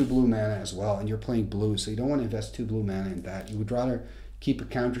invest 2 blue mana as well, and you're playing blue, so you don't want to invest 2 blue mana in that. You would rather keep a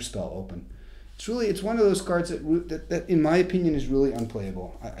counter spell open. It's one of those cards that in my opinion is really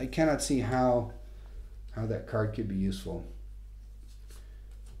unplayable. I cannot see how that card could be useful.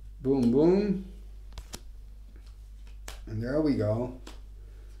 Boom, boom. And there we go.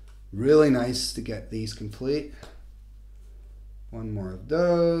 Really nice to get these complete. One more of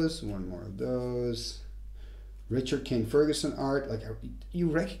those, one more of those. Richard King Ferguson art. Like, you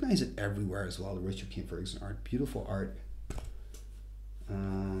recognize it everywhere as well, the Richard King Ferguson art. Beautiful art.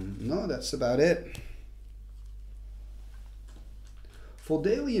 No, that's about it.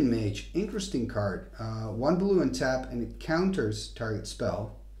 Foldalian Mage, interesting card. 1 blue and tap, and it counters target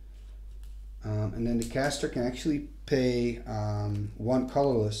spell. And then the caster can actually pay 1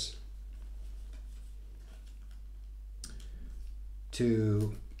 colorless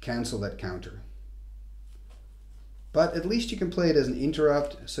to cancel that counter. But at least you can play it as an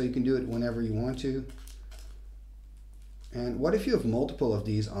interrupt, so you can do it whenever you want to. And what if you have multiple of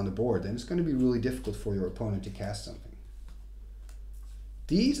these on the board? Then it's going to be really difficult for your opponent to cast something.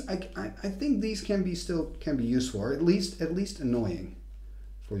 These, I think these can be useful, or at least annoying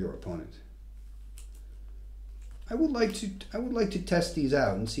for your opponent. I would like to test these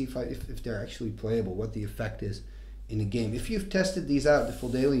out and see if they're actually playable, what the effect is in the game. If you've tested these out, the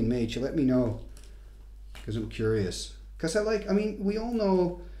Feldalian Mage, let me know, because I'm curious. Because I mean, we all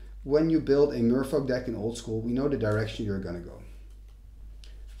know when you build a Merfolk deck in Old School, we know the direction you're going to go,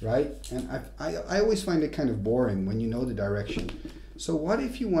 right? And I always find it kind of boring when you know the direction. So what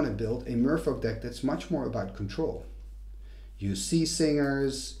if you want to build a Merfolk deck that's much more about control? Use Sea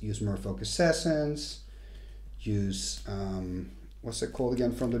Singers, use Merfolk Assassins, use, what's it called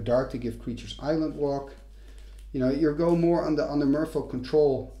again, From the Dark to give creatures Island Walk. You know, you go more on the Merfolk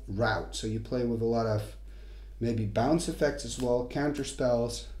control route. So you play with a lot of maybe bounce effects as well, counter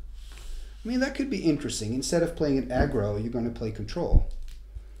spells. I mean, that could be interesting. Instead of playing it aggro, you're going to play control.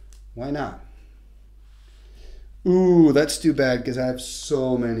 Why not? Ooh, that's too bad because I have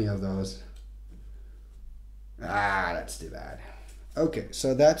so many of those. Ah, that's too bad. Okay,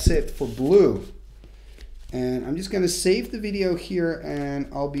 so that's it for blue. And I'm just going to save the video here and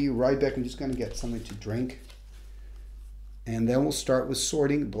I'll be right back. I'm just going to get something to drink. And then we'll start with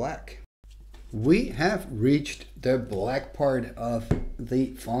sorting black. We have reached the black part of the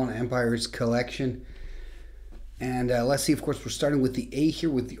Fallen Empires collection. And let's see, of course, we're starting with the A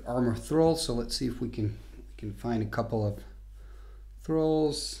here with the Armor Thrall. So let's see if we can find a couple of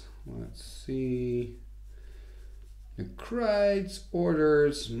thralls. Let's see. Necrytes,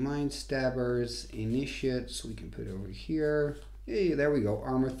 Orders, Mind Stabbers, Initiates. We can put over here. Hey, there we go.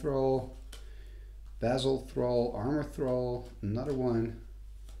 Armor Thrall, Basil Thrall, Armor Thrall, another one,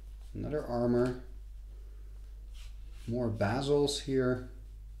 another Armor. More Basils here.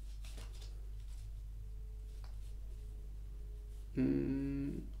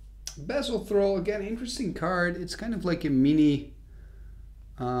 Basil Thrall, again, interesting card. It's kind of like a mini.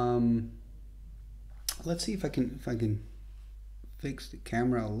 Let's see if I can fix the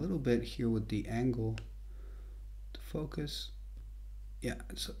camera a little bit here with the angle to focus. Yeah,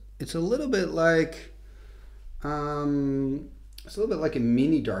 it's a little bit like a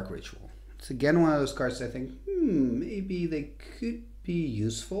mini Dark Ritual. It's again one of those cards I think maybe they could be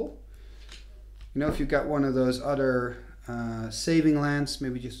useful. You know, if you've got one of those other saving lands,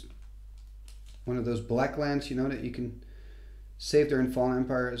 maybe just one of those black lands, you know, that you can save there in Fallen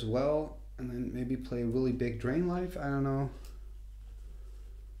Empire as well, and then maybe play a really big Drain Life, I don't know.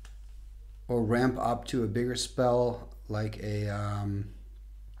 Or ramp up to a bigger spell like a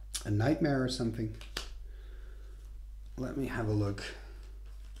Nightmare or something. Let me have a look.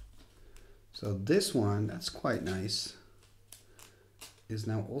 So this one, that's quite nice, is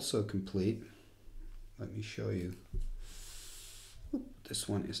now also complete. Let me show you. This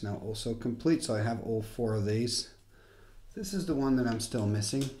one is now also complete, so I have all 4 of these. This is the one that I'm still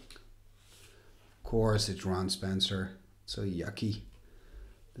missing. Of course, it's Ron Spencer. So yucky.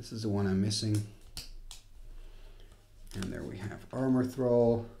 This is the one I'm missing. And there we have Armor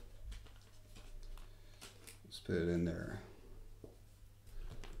Thrall. Let's put it in there.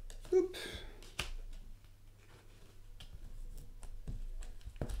 Oop.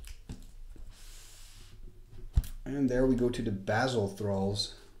 And there we go to the Basil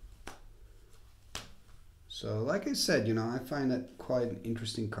Thralls. So like I said, you know, I find that quite an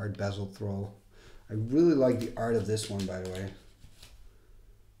interesting card, Basil Thrall. I really like the art of this one, by the way.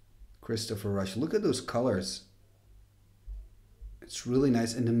 Christopher Rush. Look at those colors. It's really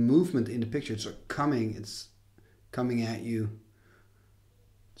nice. And the movement in the picture, it's coming at you.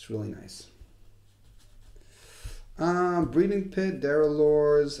 It's really nice. Breeding Pit,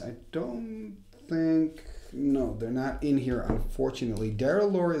 Darrellors. I don't think... No, they're not in here, unfortunately.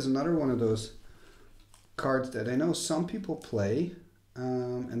 Darrellor is another one of those cards that I know some people play.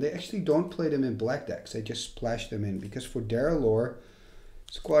 And they actually don't play them in black decks. They just splash them in. Because for Darrellor,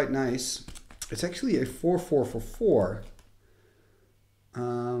 it's quite nice. It's actually a 4/4 for 4.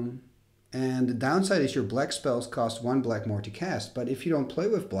 And the downside is your black spells cost 1 black more to cast. But if you don't play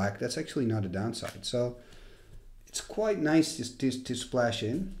with black, that's actually not a downside. So it's quite nice to splash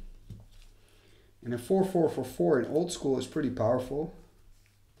in. And a 4/4 for 4 in Old School is pretty powerful.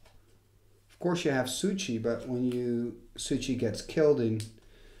 Of course, you have Suchi, but when Suchi gets killed in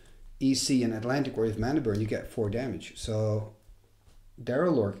EC and Atlantic or if Mana Burn, you get 4 damage. So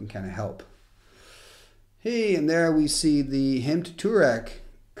Darrellor can kind of help. Hey, and there we see the Him to Turek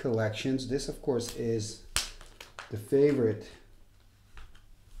collections. This, of course, is the favorite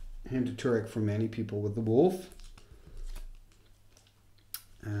Him to Turek for many people with the wolf.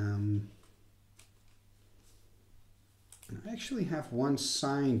 I actually have one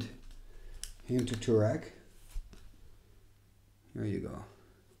signed Him to Turek. There you go.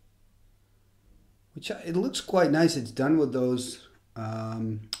 Which it looks quite nice. It's done with those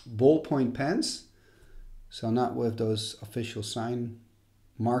ballpoint pens. So not with those official sign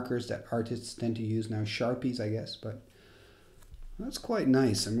markers that artists tend to use now. Sharpies, I guess. But that's quite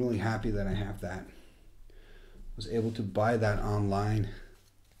nice. I'm really happy that I have that. Was able to buy that online.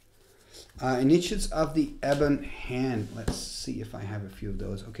 Initiates of the Ebon Hand. Let's see if I have a few of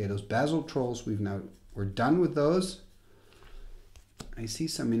those. Okay, those Basil Trolls, we're done with those. I see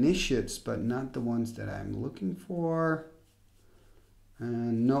some initiates, but not the ones that I'm looking for.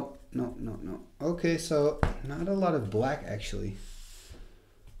 No. Okay, so not a lot of black actually.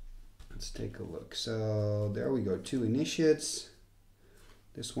 Let's take a look. So there we go, 2 initiates.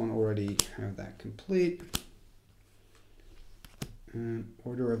 This one already have that complete. And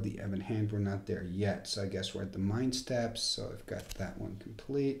Order of the Ebon Hand, we're not there yet. So I guess we're at the Mind Steps. So I've got that one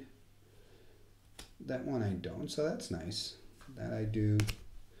complete. That one I don't, so that's nice. That I do.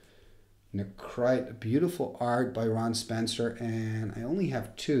 Necrite, beautiful art by Ron Spencer. And I only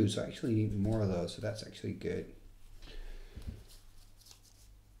have 2, so I actually need more of those. So that's actually good.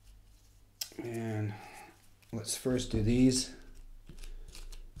 And let's first do these.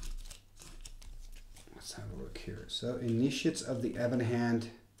 Let's have a look here. So Initiates of the Ebon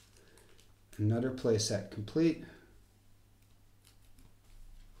Hand, another playset complete.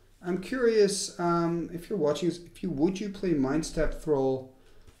 I'm curious if you're watching this, would you play Mind Step Thrall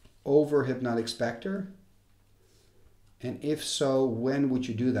over Hypnotic Spectre? And if so, when would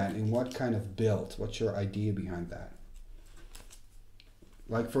you do that? In what kind of build? What's your idea behind that?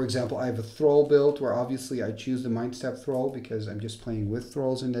 Like, for example, I have a Thrall build where obviously I choose the Mind Step Thrall because I'm just playing with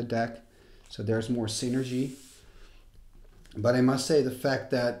Thralls in the deck. So there's more synergy. But I must say the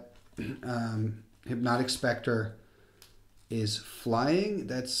fact that Hypnotic Spectre is flying,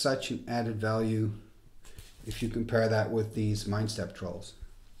 that's such an added value if you compare that with these Mind Step Trolls.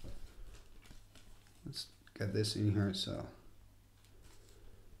 Let's get this in here. So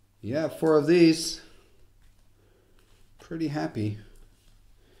yeah, 4 of these. Pretty happy.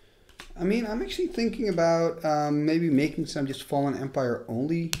 I mean, I'm actually thinking about maybe making some just Fallen Empire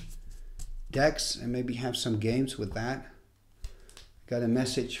only decks and maybe have some games with that. Got a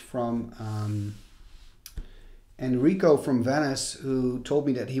message from Enrico from Venice, who told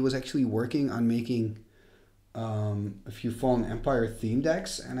me that he was actually working on making a few Fallen Empire theme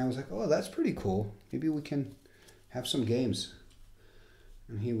decks, and I was like, oh, that's pretty cool. Maybe we can have some games.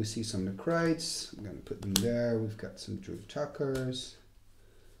 And here we see some Necrites. I'm going to put them there. We've got some Drew Tuckers.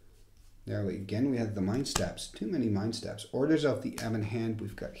 There we have the Mind Steps. Too many Mind Steps. Orders of the Ebon Hand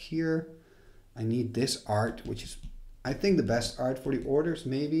we've got here. I need this art, which is, I think, the best art for the orders,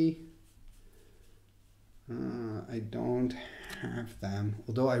 maybe. I don't have them.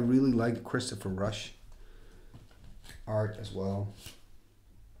 Although I really like Christopher Rush art as well.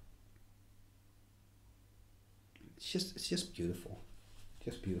 It's just beautiful.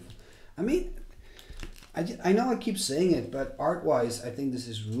 Just beautiful. I mean, I know I keep saying it, but art-wise, I think this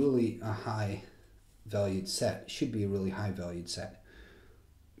is really a high-valued set. It should be a really high-valued set.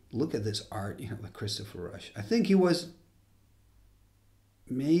 Look at this art, you know, with Christopher Rush. I think he was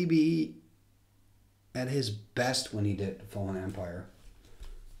maybe at his best when he did Fallen Empire.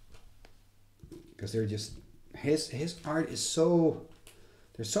 Because they're just, his art is so,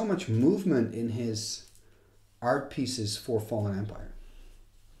 there's so much movement in his art pieces for Fallen Empire.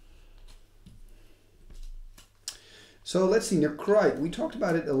 So let's see, Necrite. We talked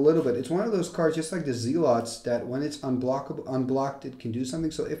about it a little bit. It's one of those cards, just like the Zealots, that when it's unblocked, it can do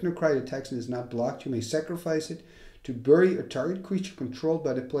something. So if Necrite attacks and is not blocked, you may sacrifice it to bury a target creature controlled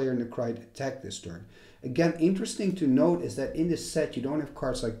by the player Necrite attack this turn. Again, interesting to note is that in this set, you don't have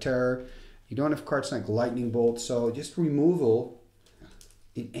cards like Terror. You don't have cards like Lightning Bolt. So just removal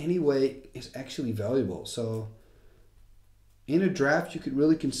in any way is actually valuable. So in a draft, you could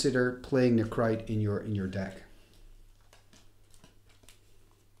really consider playing Necrite in your deck.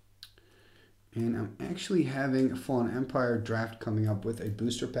 And I'm actually having a Fallen Empire draft coming up with a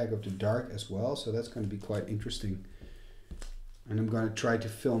booster pack of the Dark as well. So that's going to be quite interesting. And I'm going to try to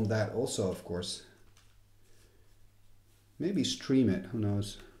film that also, of course. Maybe stream it. Who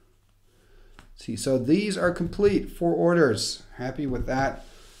knows? Let's see, so these are complete. 4 orders. Happy with that.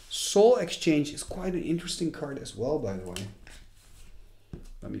 Soul Exchange is quite an interesting card as well, by the way.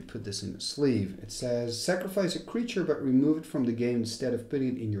 Let me put this in the sleeve. It says, sacrifice a creature but remove it from the game instead of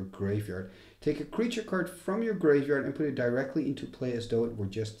putting it in your graveyard. Take a creature card from your graveyard and put it directly into play as though it were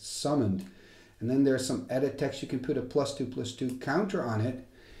just summoned. And then there's some edit text. You can put a +2/+2 counter on it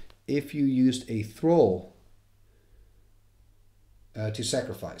if you used a thrall to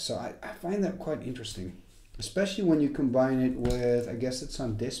sacrifice. So I find that quite interesting, especially when you combine it with, I guess it's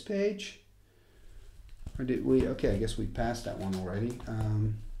on this page. Or did we? Okay, I guess we passed that one already.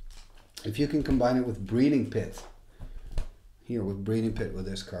 If you can combine it with Breeding Pit. Here with Breeding Pit with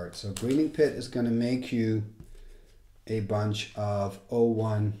this card. So Breeding Pit is going to make you a bunch of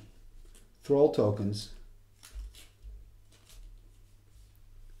 0/1 Thrall tokens.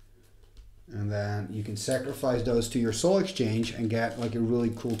 And then you can sacrifice those to your Soul Exchange and get like a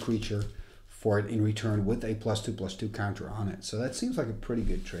really cool creature for it in return with a +2/+2 counter on it. So that seems like a pretty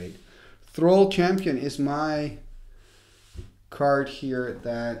good trade. Thrall Champion is my card here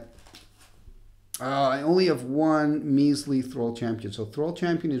that I only have one measly Thrall Champion. So Thrall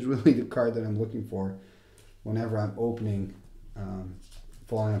Champion is really the card that I'm looking for whenever I'm opening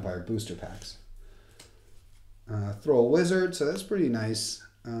Fallen Empire booster packs. Thrall Wizard, so that's pretty nice.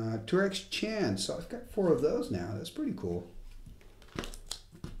 Turex Chance, so I've got 4 of those now. That's pretty cool.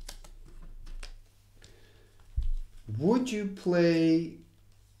 Would you play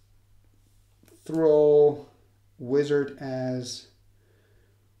Thrall Wizard as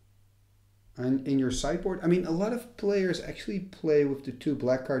in your sideboard? I mean, a lot of players actually play with the 2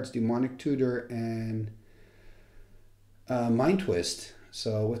 black cards, Demonic Tutor and Mind Twist.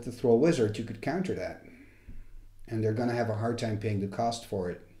 So with the Thrall Wizard, you could counter that. And they're going to have a hard time paying the cost for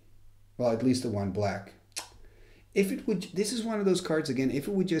it. Well, at least the 1 black. If it would, this is one of those cards again, if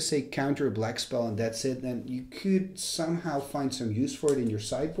it would just say counter a black spell and that's it, then you could somehow find some use for it in your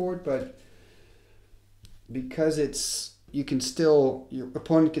sideboard, but because it's, you can still, your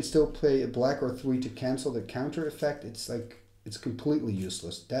opponent can still play a black or 3 to cancel the counter effect, it's like, it's completely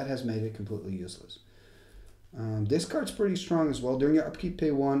useless. That has made it completely useless. This card's pretty strong as well. During your upkeep,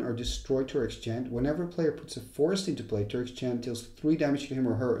 pay 1 or destroy Turex Chant. Whenever a player puts a forest into play, Turex Chant deals 3 damage to him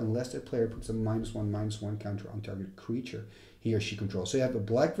or her unless that player puts a -1/-1 counter on target creature he or she controls. So you have a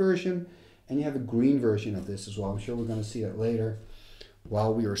black version and you have a green version of this as well. I'm sure we're going to see that later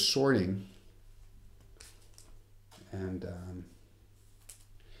while we are sorting. And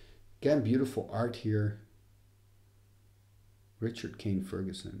again, beautiful art here. Richard Kane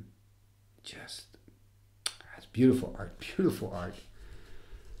Ferguson. Just beautiful art, beautiful art.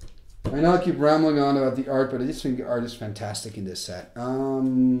 I know I keep rambling on about the art, but I just think the art is fantastic in this set.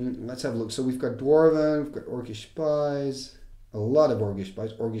 Let's have a look. So we've got Dwarven, we've got Orcish Spies, a lot of Orcish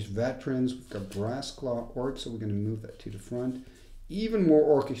Spies, Orcish Veterans, we've got Brass Claw Orcs, so we're going to move that to the front. Even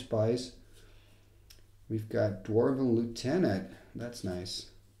more Orcish Spies. We've got Dwarven Lieutenant, that's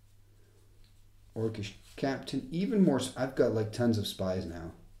nice. Orcish Captain, even more, I've got like tons of spies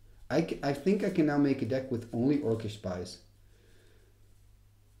now. I think I can now make a deck with only Orcish Spies.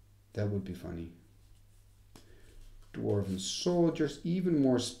 That would be funny. Dwarven Soldiers, even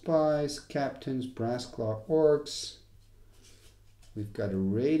more Spies, Captains, Brass Claw Orcs. We've got a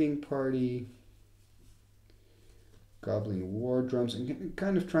Raiding Party. Goblin War Drums. I'm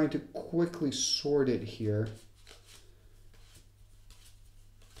kind of trying to quickly sort it here.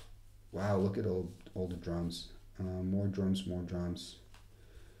 Wow, look at all the drums. More drums, more drums.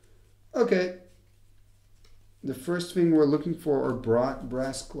 Okay, the first thing we're looking for are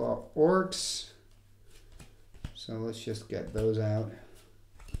Brass Claw Orcs. So let's just get those out.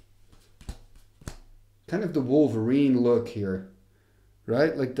 Kind of the Wolverine look here,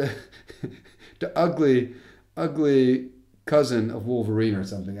 right? Like the the ugly cousin of Wolverine or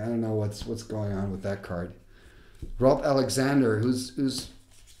something. I don't know what's going on with that card. Rob Alexander, who's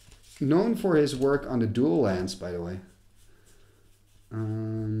known for his work on the dual lands, by the way.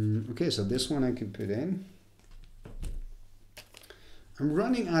 Okay, so this one I can put in. I'm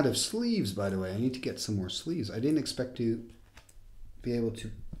running out of sleeves, by the way. I need to get some more sleeves. I didn't expect to be able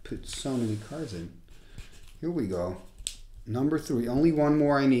to put so many cards in. Here we go. Number 3. Only one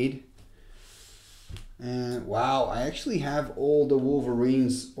more I need. And wow, I actually have all the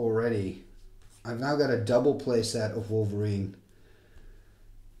Wolverines already. I've now got a double play set of Wolverine.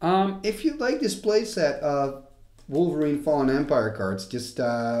 If you like this play set of Wolverine Fallen Empire cards, just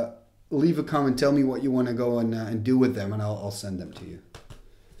leave a comment, tell me what you want to go and do with them, and I'll send them to you.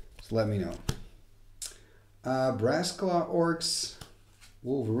 So let me know. Brass Claw Orcs,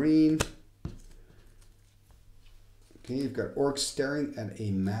 Wolverine. Okay, you've got orcs staring at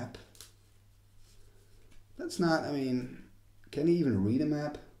a map. That's not, I mean, can he even read a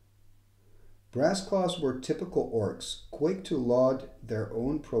map?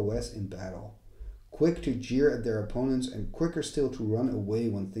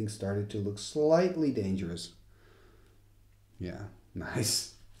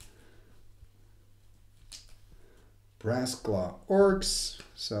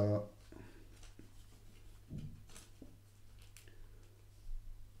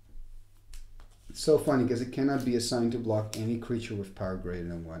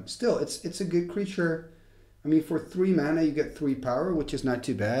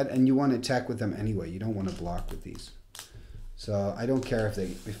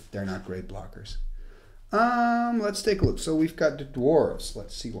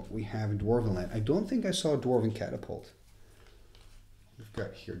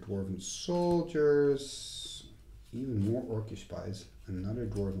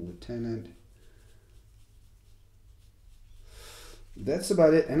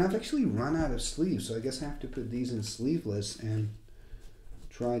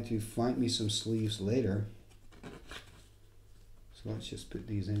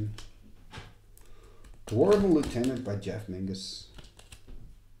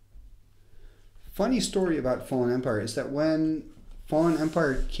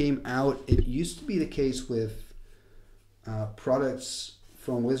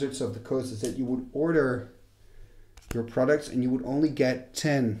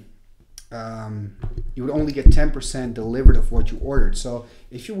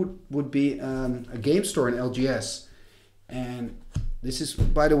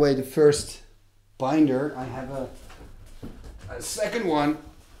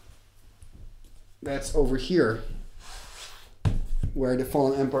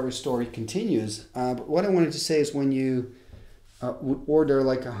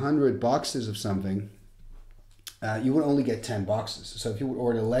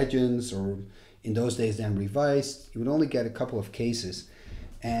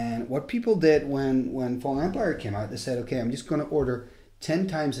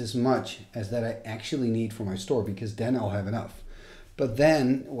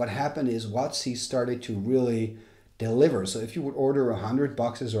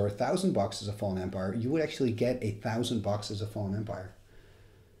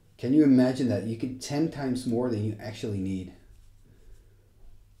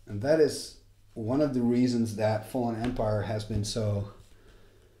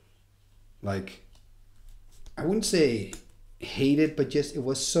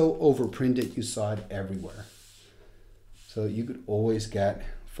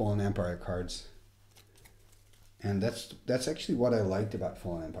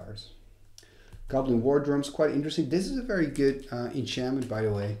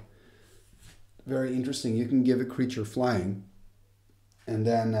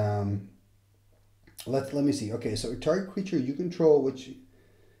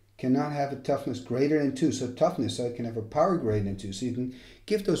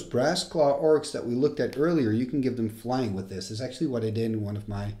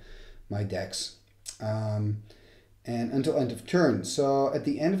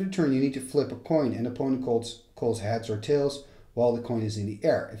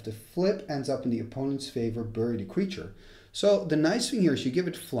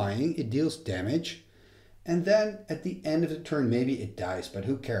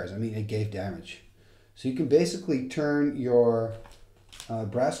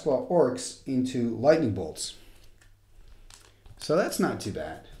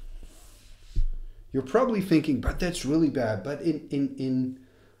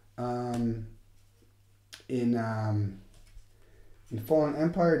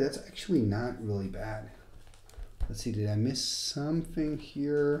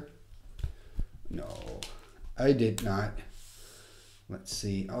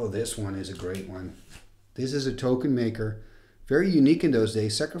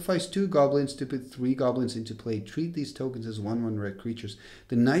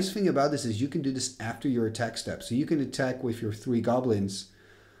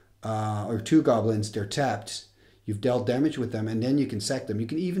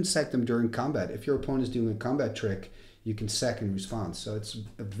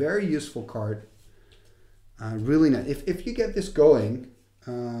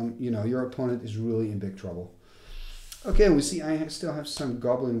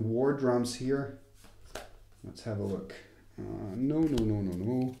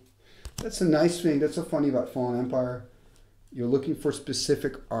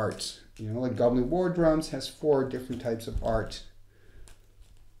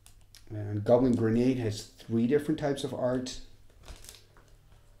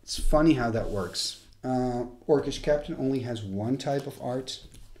 It's funny how that works. Orcish Captain only has one type of art.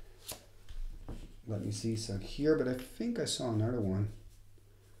 Let me see some here, but I think I saw another one.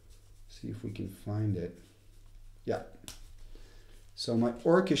 See if we can find it. Yeah. So my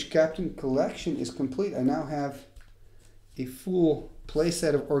Orcish Captain collection is complete. I now have a full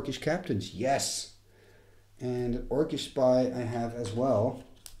playset of Orcish Captains. Yes. And an Orcish Spy I have as well.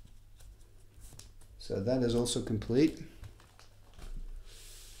 So that is also complete.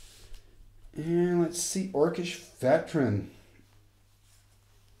 And let's see, Orcish Veteran.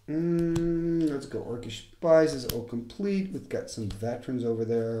 Let's go. Orcish Spies is all complete. We've got some veterans over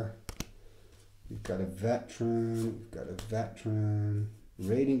there. We've got a veteran. We've got a veteran.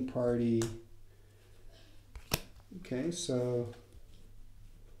 Raiding party. Okay, so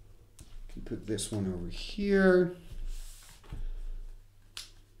we can put this one over here.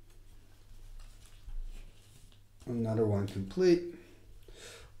 Another one complete.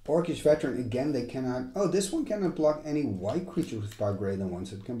 Orcish Veteran, again, they cannot... Oh, this one cannot block any white creatures with power greater than 1,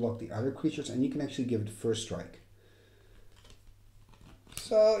 so it can block the other creatures, and you can actually give it first strike.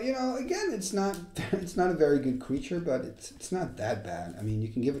 So, you know, again, it's not a very good creature, but it's not that bad. I mean, you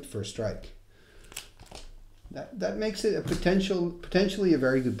can give it first strike. That makes it a potentially a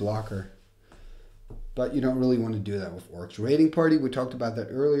very good blocker. But you don't really want to do that with Orcs. Raiding Party, we talked about that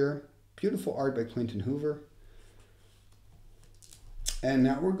earlier. Beautiful art by Clinton Hoover. And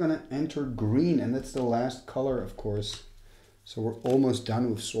now we're going to enter green, and that's the last color, of course. So we're almost done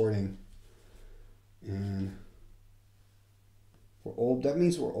with sorting. And that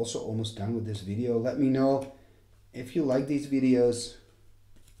means we're also almost done with this video. Let me know if you like these videos.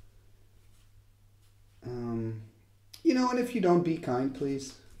 You know, and if you don't, be kind,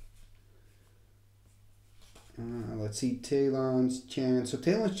 please. Let's see, Talon's Chant. So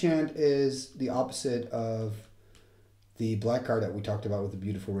Talon's Chant is the opposite of the black card that we talked about with the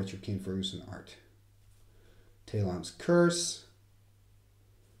beautiful Richard King Ferguson art. Talon's Curse.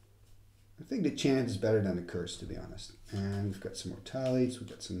 I think the Chant is better than the Curse, to be honest. And we've got some Mortalities, we've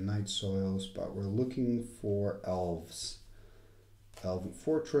got some Night Soils, but we're looking for Elves. Elven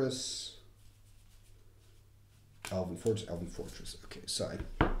Fortress. Elven Fortress, Elven Fortress. Okay, so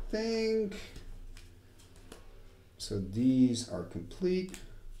I think... So these are complete.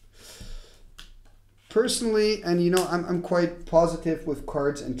 Personally, and you know, I'm quite positive with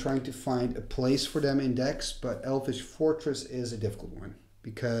cards and trying to find a place for them in decks, but Elvish Fortress is a difficult one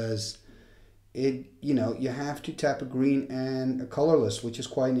because you know, you have to tap a green and a colorless, which is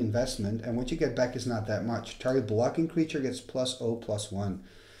quite an investment, and what you get back is not that much. Target blocking creature gets +0/+1.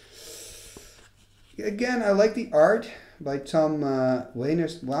 Again, I like the art by Tom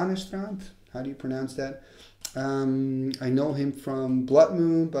Wanerstrand. How do you pronounce that? I know him from Blood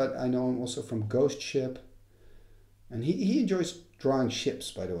Moon, but I know him also from Ghost Ship. And he enjoys drawing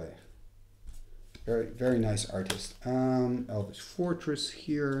ships, by the way. Very, very nice artist. Elvish Fortress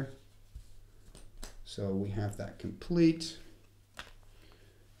here. So we have that complete.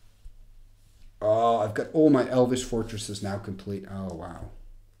 Oh, I've got all my Elvish Fortresses now complete. Oh, wow.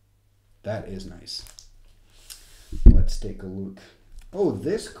 That is nice. Let's take a look. Oh,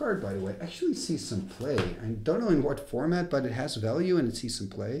 this card, by the way, actually sees some play. I don't know in what format, but it has value and it sees some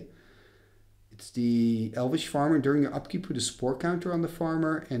play. It's the Elvish Farmer. During your upkeep, put a Spore counter on the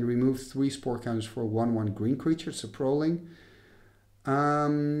farmer and remove 3 Spore counters for a 1/1 green creature. It's a Prowling.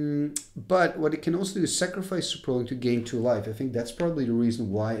 But what it can also do is sacrifice Suprolling to gain 2 life. I think that's probably the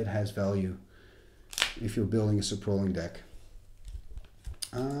reason why it has value if you're building a Suprolling deck.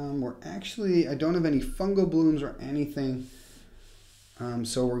 I don't have any Fungal Blooms or anything.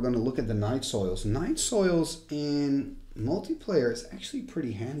 So we're going to look at the Night Soils. Night Soils in multiplayer is actually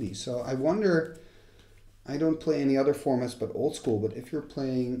pretty handy. So I wonder, I don't play any other formats but Old School, but if you're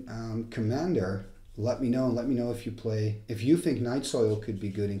playing Commander, let me know, and let me know if you think Night Soil could be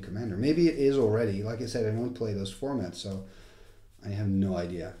good in Commander. Maybe it is already. Like I said, I don't play those formats, so I have no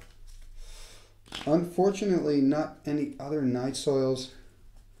idea. Unfortunately, not any other Night Soils.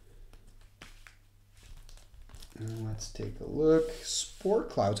 Let's take a look. Spore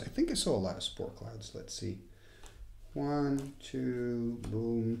Clouds. I think I saw a lot of Spore Clouds. Let's see. 1, 2,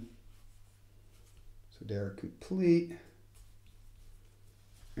 boom. So they're complete.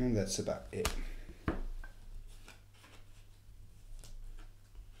 And that's about it.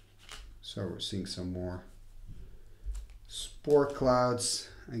 So we're seeing some more Spore Clouds.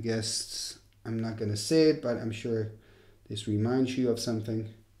 I guess I'm not going to say it, but I'm sure this reminds you of something.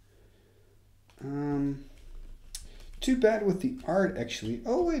 Too bad with the art, actually.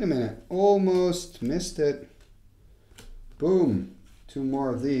 Oh, wait a minute. Almost missed it. Boom. 2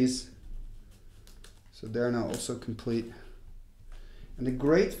 more of these. So they're now also complete. And the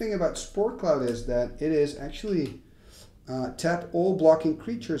great thing about Spore Cloud is that it is actually tap all blocking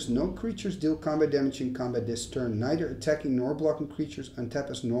creatures. No creatures deal combat damage in combat this turn. Neither attacking nor blocking creatures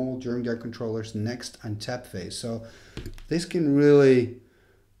untap as normal during their controller's next untap phase. So this can really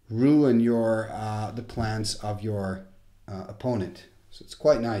ruin your the plans of your opponent. So it's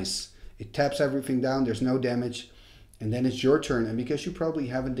quite nice. It taps everything down. There's no damage. And then it's your turn, and because you probably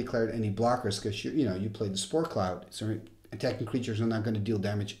haven't declared any blockers, because you played the Spore Cloud, so attacking creatures are not going to deal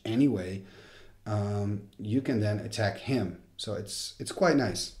damage anyway. You can then attack him, so it's quite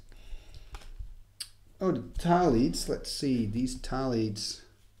nice. Oh, the tile leads. Let's see these tile leads.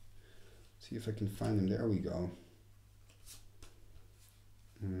 See if I can find them. There we go.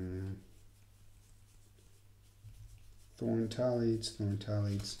 Thorn tile leads.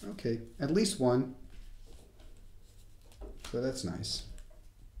 Okay, at least one. So that's nice.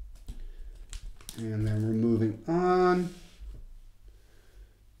 And then we're moving on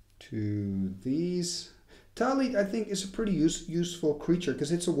to these. Talit, I think, is a pretty useful creature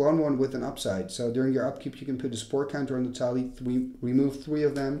because it's a 1/1 with an upside. So during your upkeep, you can put a spore counter on the Talit, remove 3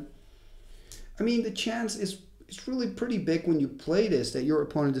 of them. I mean, the chance is really pretty big when you play this that your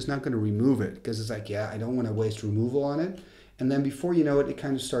opponent is not going to remove it because it's like, yeah, I don't want to waste removal on it. And then before you know it, it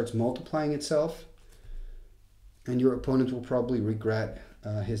kind of starts multiplying itself. And your opponent will probably regret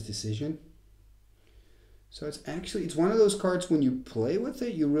his decision. So it's one of those cards when you play with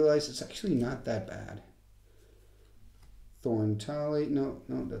it, you realize it's actually not that bad. Thorn Tally, no,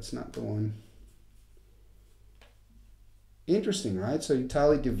 that's not the one. Interesting, right? So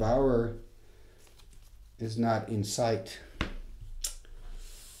Tally Devourer is not in sight.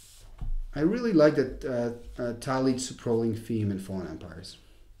 I really like that Talit Suproling theme in Fallen Empires.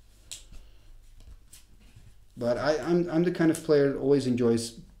 But I'm the kind of player that always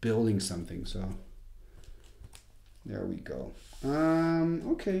enjoys building something, so there we go.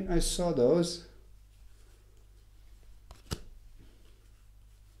 Okay, I saw those.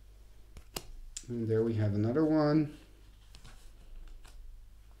 And there we have another one.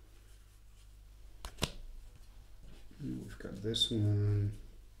 And we've got this one.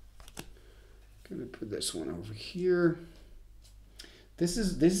 Gonna put this one over here. This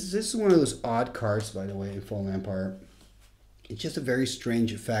is one of those odd cards, by the way, in Fallen Empire. It's just a very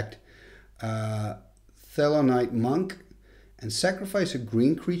strange effect. Thelonite Monk, and sacrifice a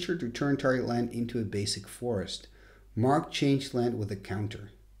green creature to turn target land into a basic forest. Mark changed land with a counter.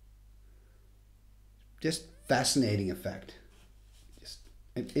 Just fascinating effect.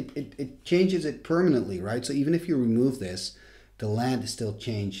 It changes it permanently, right? So even if you remove this, the land is still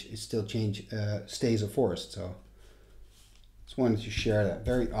changed. It still stays a forest. So just wanted to share that.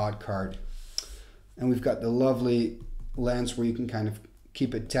 Very odd card. And we've got the lovely lands where you can kind of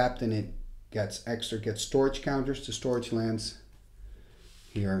keep it tapped and it gets storage counters to storage lands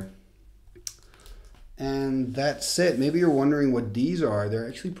here. And that's it. Maybe you're wondering what these are. They're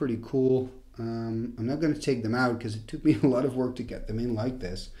actually pretty cool. I'm not going to take them out because it took me a lot of work to get them in like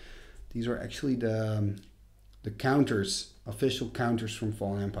this. These are actually the counters, official counters from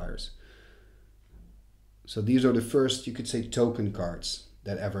Fallen Empires. So these are the first, you could say, token cards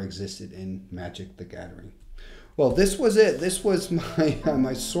that ever existed in Magic the Gathering. Well, this was it. This was my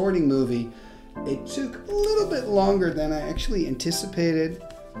my sorting movie. It took a little bit longer than I actually anticipated.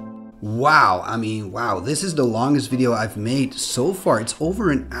 Wow, I mean, wow, this is the longest video I've made so far. It's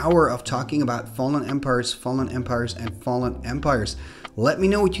over an hour of talking about Fallen Empires, and Fallen Empires. Let me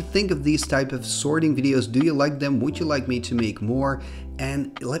know what you think of these type of sorting videos. Do you like them? Would you like me to make more?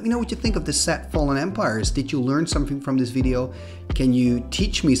 And let me know what you think of the set Fallen Empires. Did you learn something from this video? Can you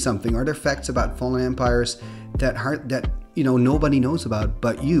teach me something? Are there facts about Fallen Empires that nobody knows about,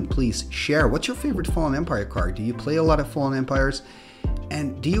 but you? Please share. What's your favorite Fallen Empire card? Do you play a lot of Fallen Empires?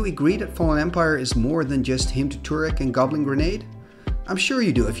 And do you agree that Fallen Empire is more than just Hymn to Turek and Goblin Grenade? I'm sure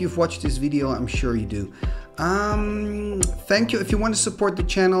you do. If you've watched this video, I'm sure you do. Thank you. If you want to support the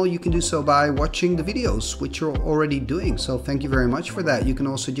channel, you can do so by watching the videos, which you're already doing. So thank you very much for that. You can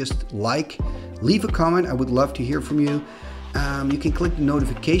also just leave a comment. I would love to hear from you. You can click the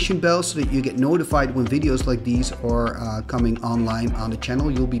notification bell so that you get notified when videos like these are coming online on the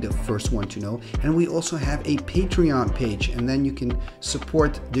channel. You'll be the first one to know. And we also have a Patreon page, and then you can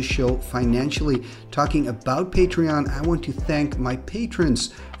support the show financially. Talking about Patreon, I want to thank my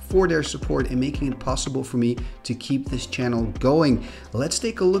patrons for their support and making it possible for me to keep this channel going. Let's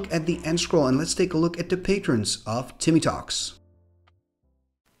take a look at the end scroll and let's take a look at the patrons of Timmy Talks.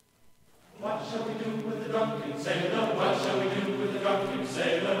 What shall we do with the drunken sailor? What shall we do with the drunken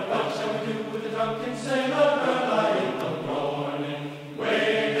sailor? What shall we do with the drunken sailor? Early in the morning,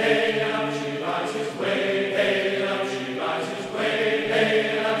 way hey, and up she rises, way hey, and up she rises, way hey.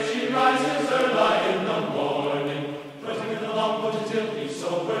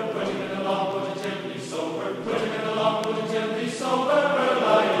 put him in the long, positively sober, put him in the long, positively sober,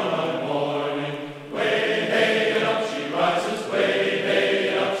 early in the morning. Way, hey, and up she rises, way, hey,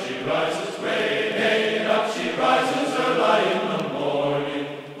 and up she rises, way, hey, and up she rises, early in the morning.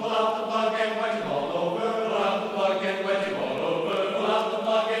 Pull out the plug and wet him all over, pull out the plug and wet him all over, pull out the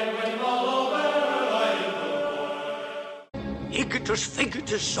plug and wet him all over, early in the morning. Igitus,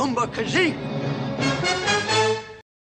 figitus, sumba, kazee.